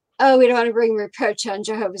 oh, we don't want to bring reproach on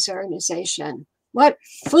Jehovah's organization. What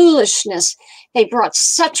foolishness. They brought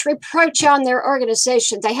such reproach on their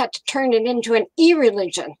organization, they had to turn it into an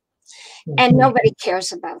e-religion. And nobody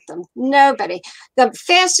cares about them. Nobody. The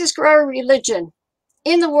fastest growing religion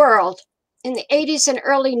in the world in the 80s and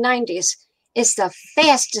early 90s is the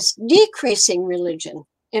fastest decreasing religion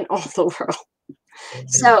in all the world.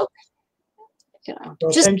 So, well,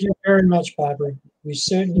 thank you very much, Barbara. We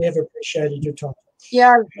certainly have appreciated your time.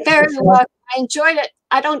 You're very welcome. I enjoyed it.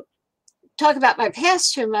 I don't talk about my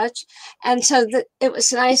past too much, and so it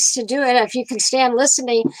was nice to do it. If you can stand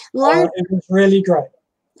listening, learn. It was really great.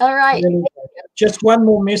 All right. Really great. Just one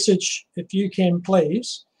more message, if you can,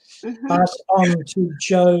 please. Pass on to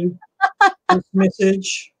Joe this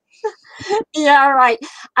message. Yeah, all right.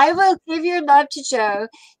 I will give your love to Joe.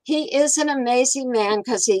 He is an amazing man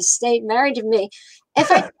because he stayed married to me. If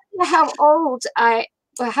I tell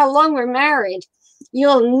you how long we're married,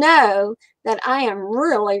 you'll know that I am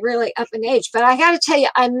really, really up in age. But I got to tell you,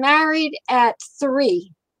 I married at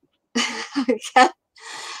 3. Okay.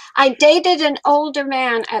 I dated an older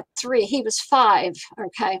man at 3. He was 5.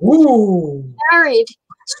 Okay. Ooh. Married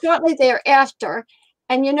shortly thereafter,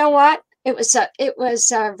 and you know what? It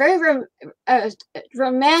was very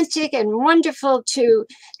romantic and wonderful to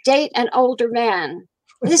date an older man.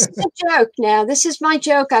 This is a joke now. This is my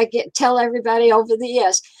joke I tell everybody over the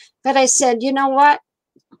years. But I said, you know what?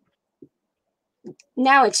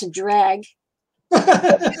 Now it's a drag.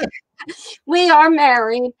 We are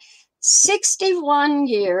married 61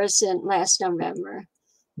 years in last November.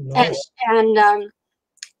 Nice. And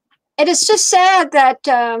it is just sad that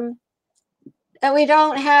that we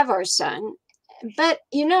don't have our son. But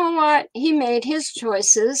you know what? He made his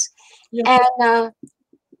choices, and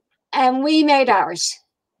we made ours.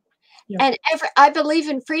 And I believe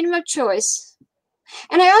in freedom of choice.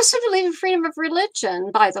 And I also believe in freedom of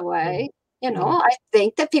religion, by the way. You know, I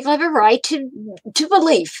think that people have a right to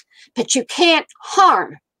belief, but you can't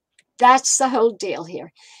harm. That's the whole deal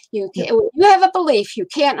here. You have a belief, you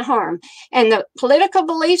can't harm. And the political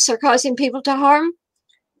beliefs are causing people to harm.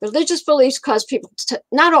 Religious beliefs cause people to,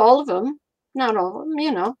 not all of them,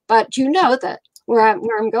 you know, but you know that where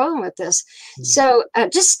I'm going with this. So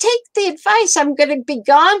just take the advice. I'm going to be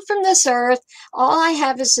gone from this earth. All I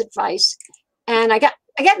have is advice. And I got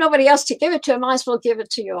nobody else to give it to. I might as well give it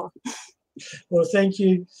to you all. Well, thank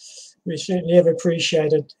you. We certainly have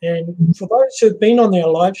appreciated. And for those who've been on our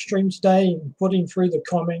live stream today and putting through the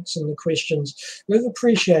comments and the questions, we've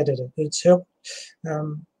appreciated it. It's helped.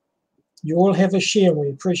 You all have a share. We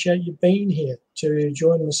appreciate you being here to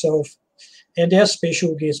join myself and our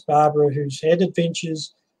special guest, Barbara, who's had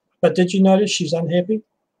adventures. But did you notice she's unhappy?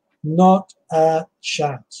 Not a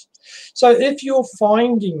chance. So if you're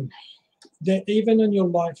finding that even in your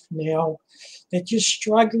life now that you're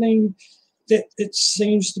struggling, that it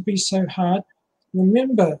seems to be so hard,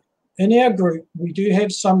 remember, in our group, we do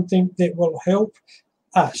have something that will help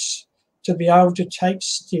us to be able to take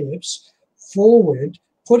steps forward,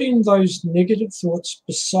 putting those negative thoughts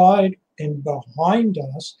beside and behind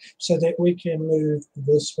us so that we can move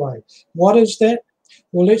this way. What is that?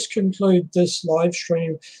 Well, let's conclude this live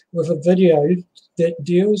stream with a video that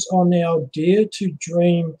deals on our Dare to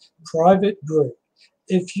Dream private group.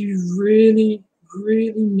 If you really,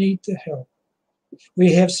 really need the help,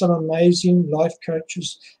 we have some amazing life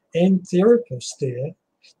coaches and therapists there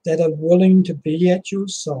that are willing to be at your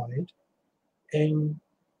side and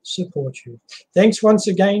support you. Thanks once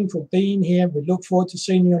again for being here. We look forward to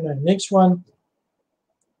seeing you on the next one.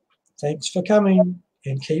 Thanks for coming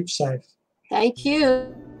and keep safe. Thank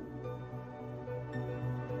you.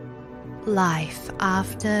 Life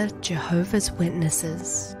after Jehovah's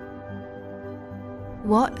Witnesses.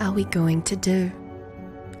 What are we going to do?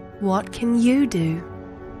 What can you do?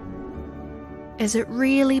 Is it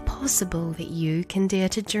really possible that you can dare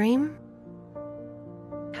to dream?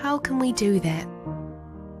 How can we do that?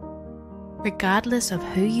 Regardless of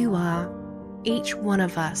who you are, each one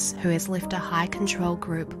of us who has left a high control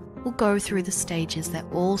group will go through the stages that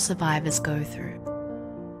all survivors go through.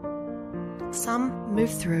 Some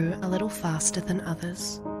move through a little faster than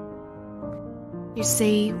others. You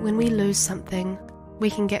see, when we lose something,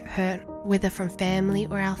 we can get hurt, whether from family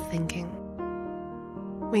or our thinking.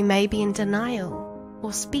 We may be in denial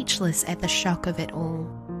or speechless at the shock of it all.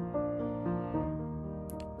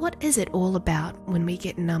 What is it all about when we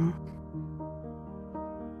get numb?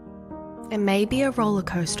 It may be a roller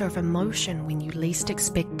coaster of emotion when you least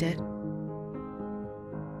expect it.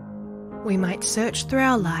 We might search through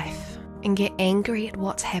our life and get angry at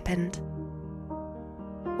what's happened,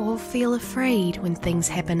 or feel afraid when things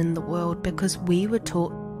happen in the world because we were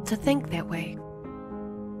taught to think that way.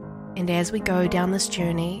 And as we go down this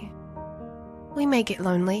journey, we may get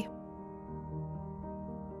lonely.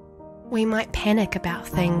 We might panic about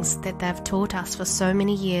things that they've taught us for so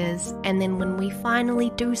many years, and then when we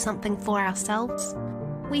finally do something for ourselves,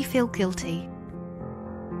 we feel guilty.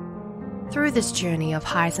 Through this journey of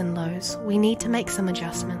highs and lows, we need to make some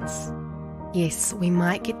adjustments. Yes, we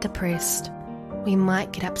might get depressed, we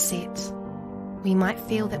might get upset, we might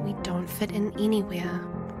feel that we don't fit in anywhere.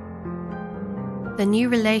 The new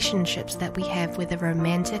relationships that we have, whether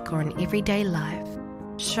romantic or in everyday life,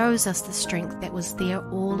 shows us the strength that was there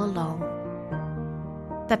all along.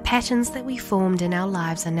 The patterns that we formed in our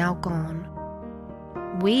lives are now gone.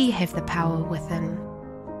 We have the power within.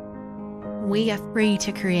 We are free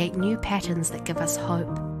to create new patterns that give us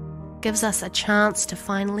hope, gives us a chance to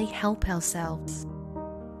finally help ourselves,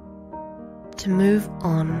 to move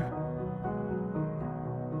on,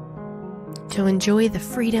 to enjoy the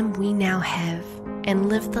freedom we now have and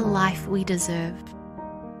live the life we deserve.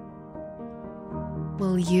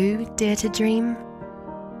 Will you dare to dream?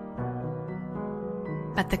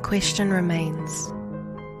 But the question remains,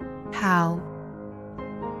 how?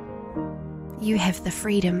 You have the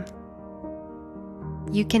freedom.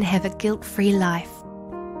 You can have a guilt-free life.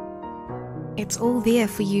 It's all there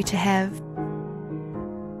for you to have.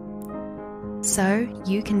 So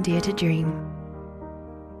you can dare to dream.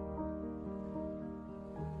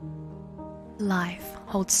 Life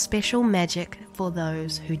holds special magic for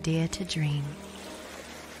those who dare to dream.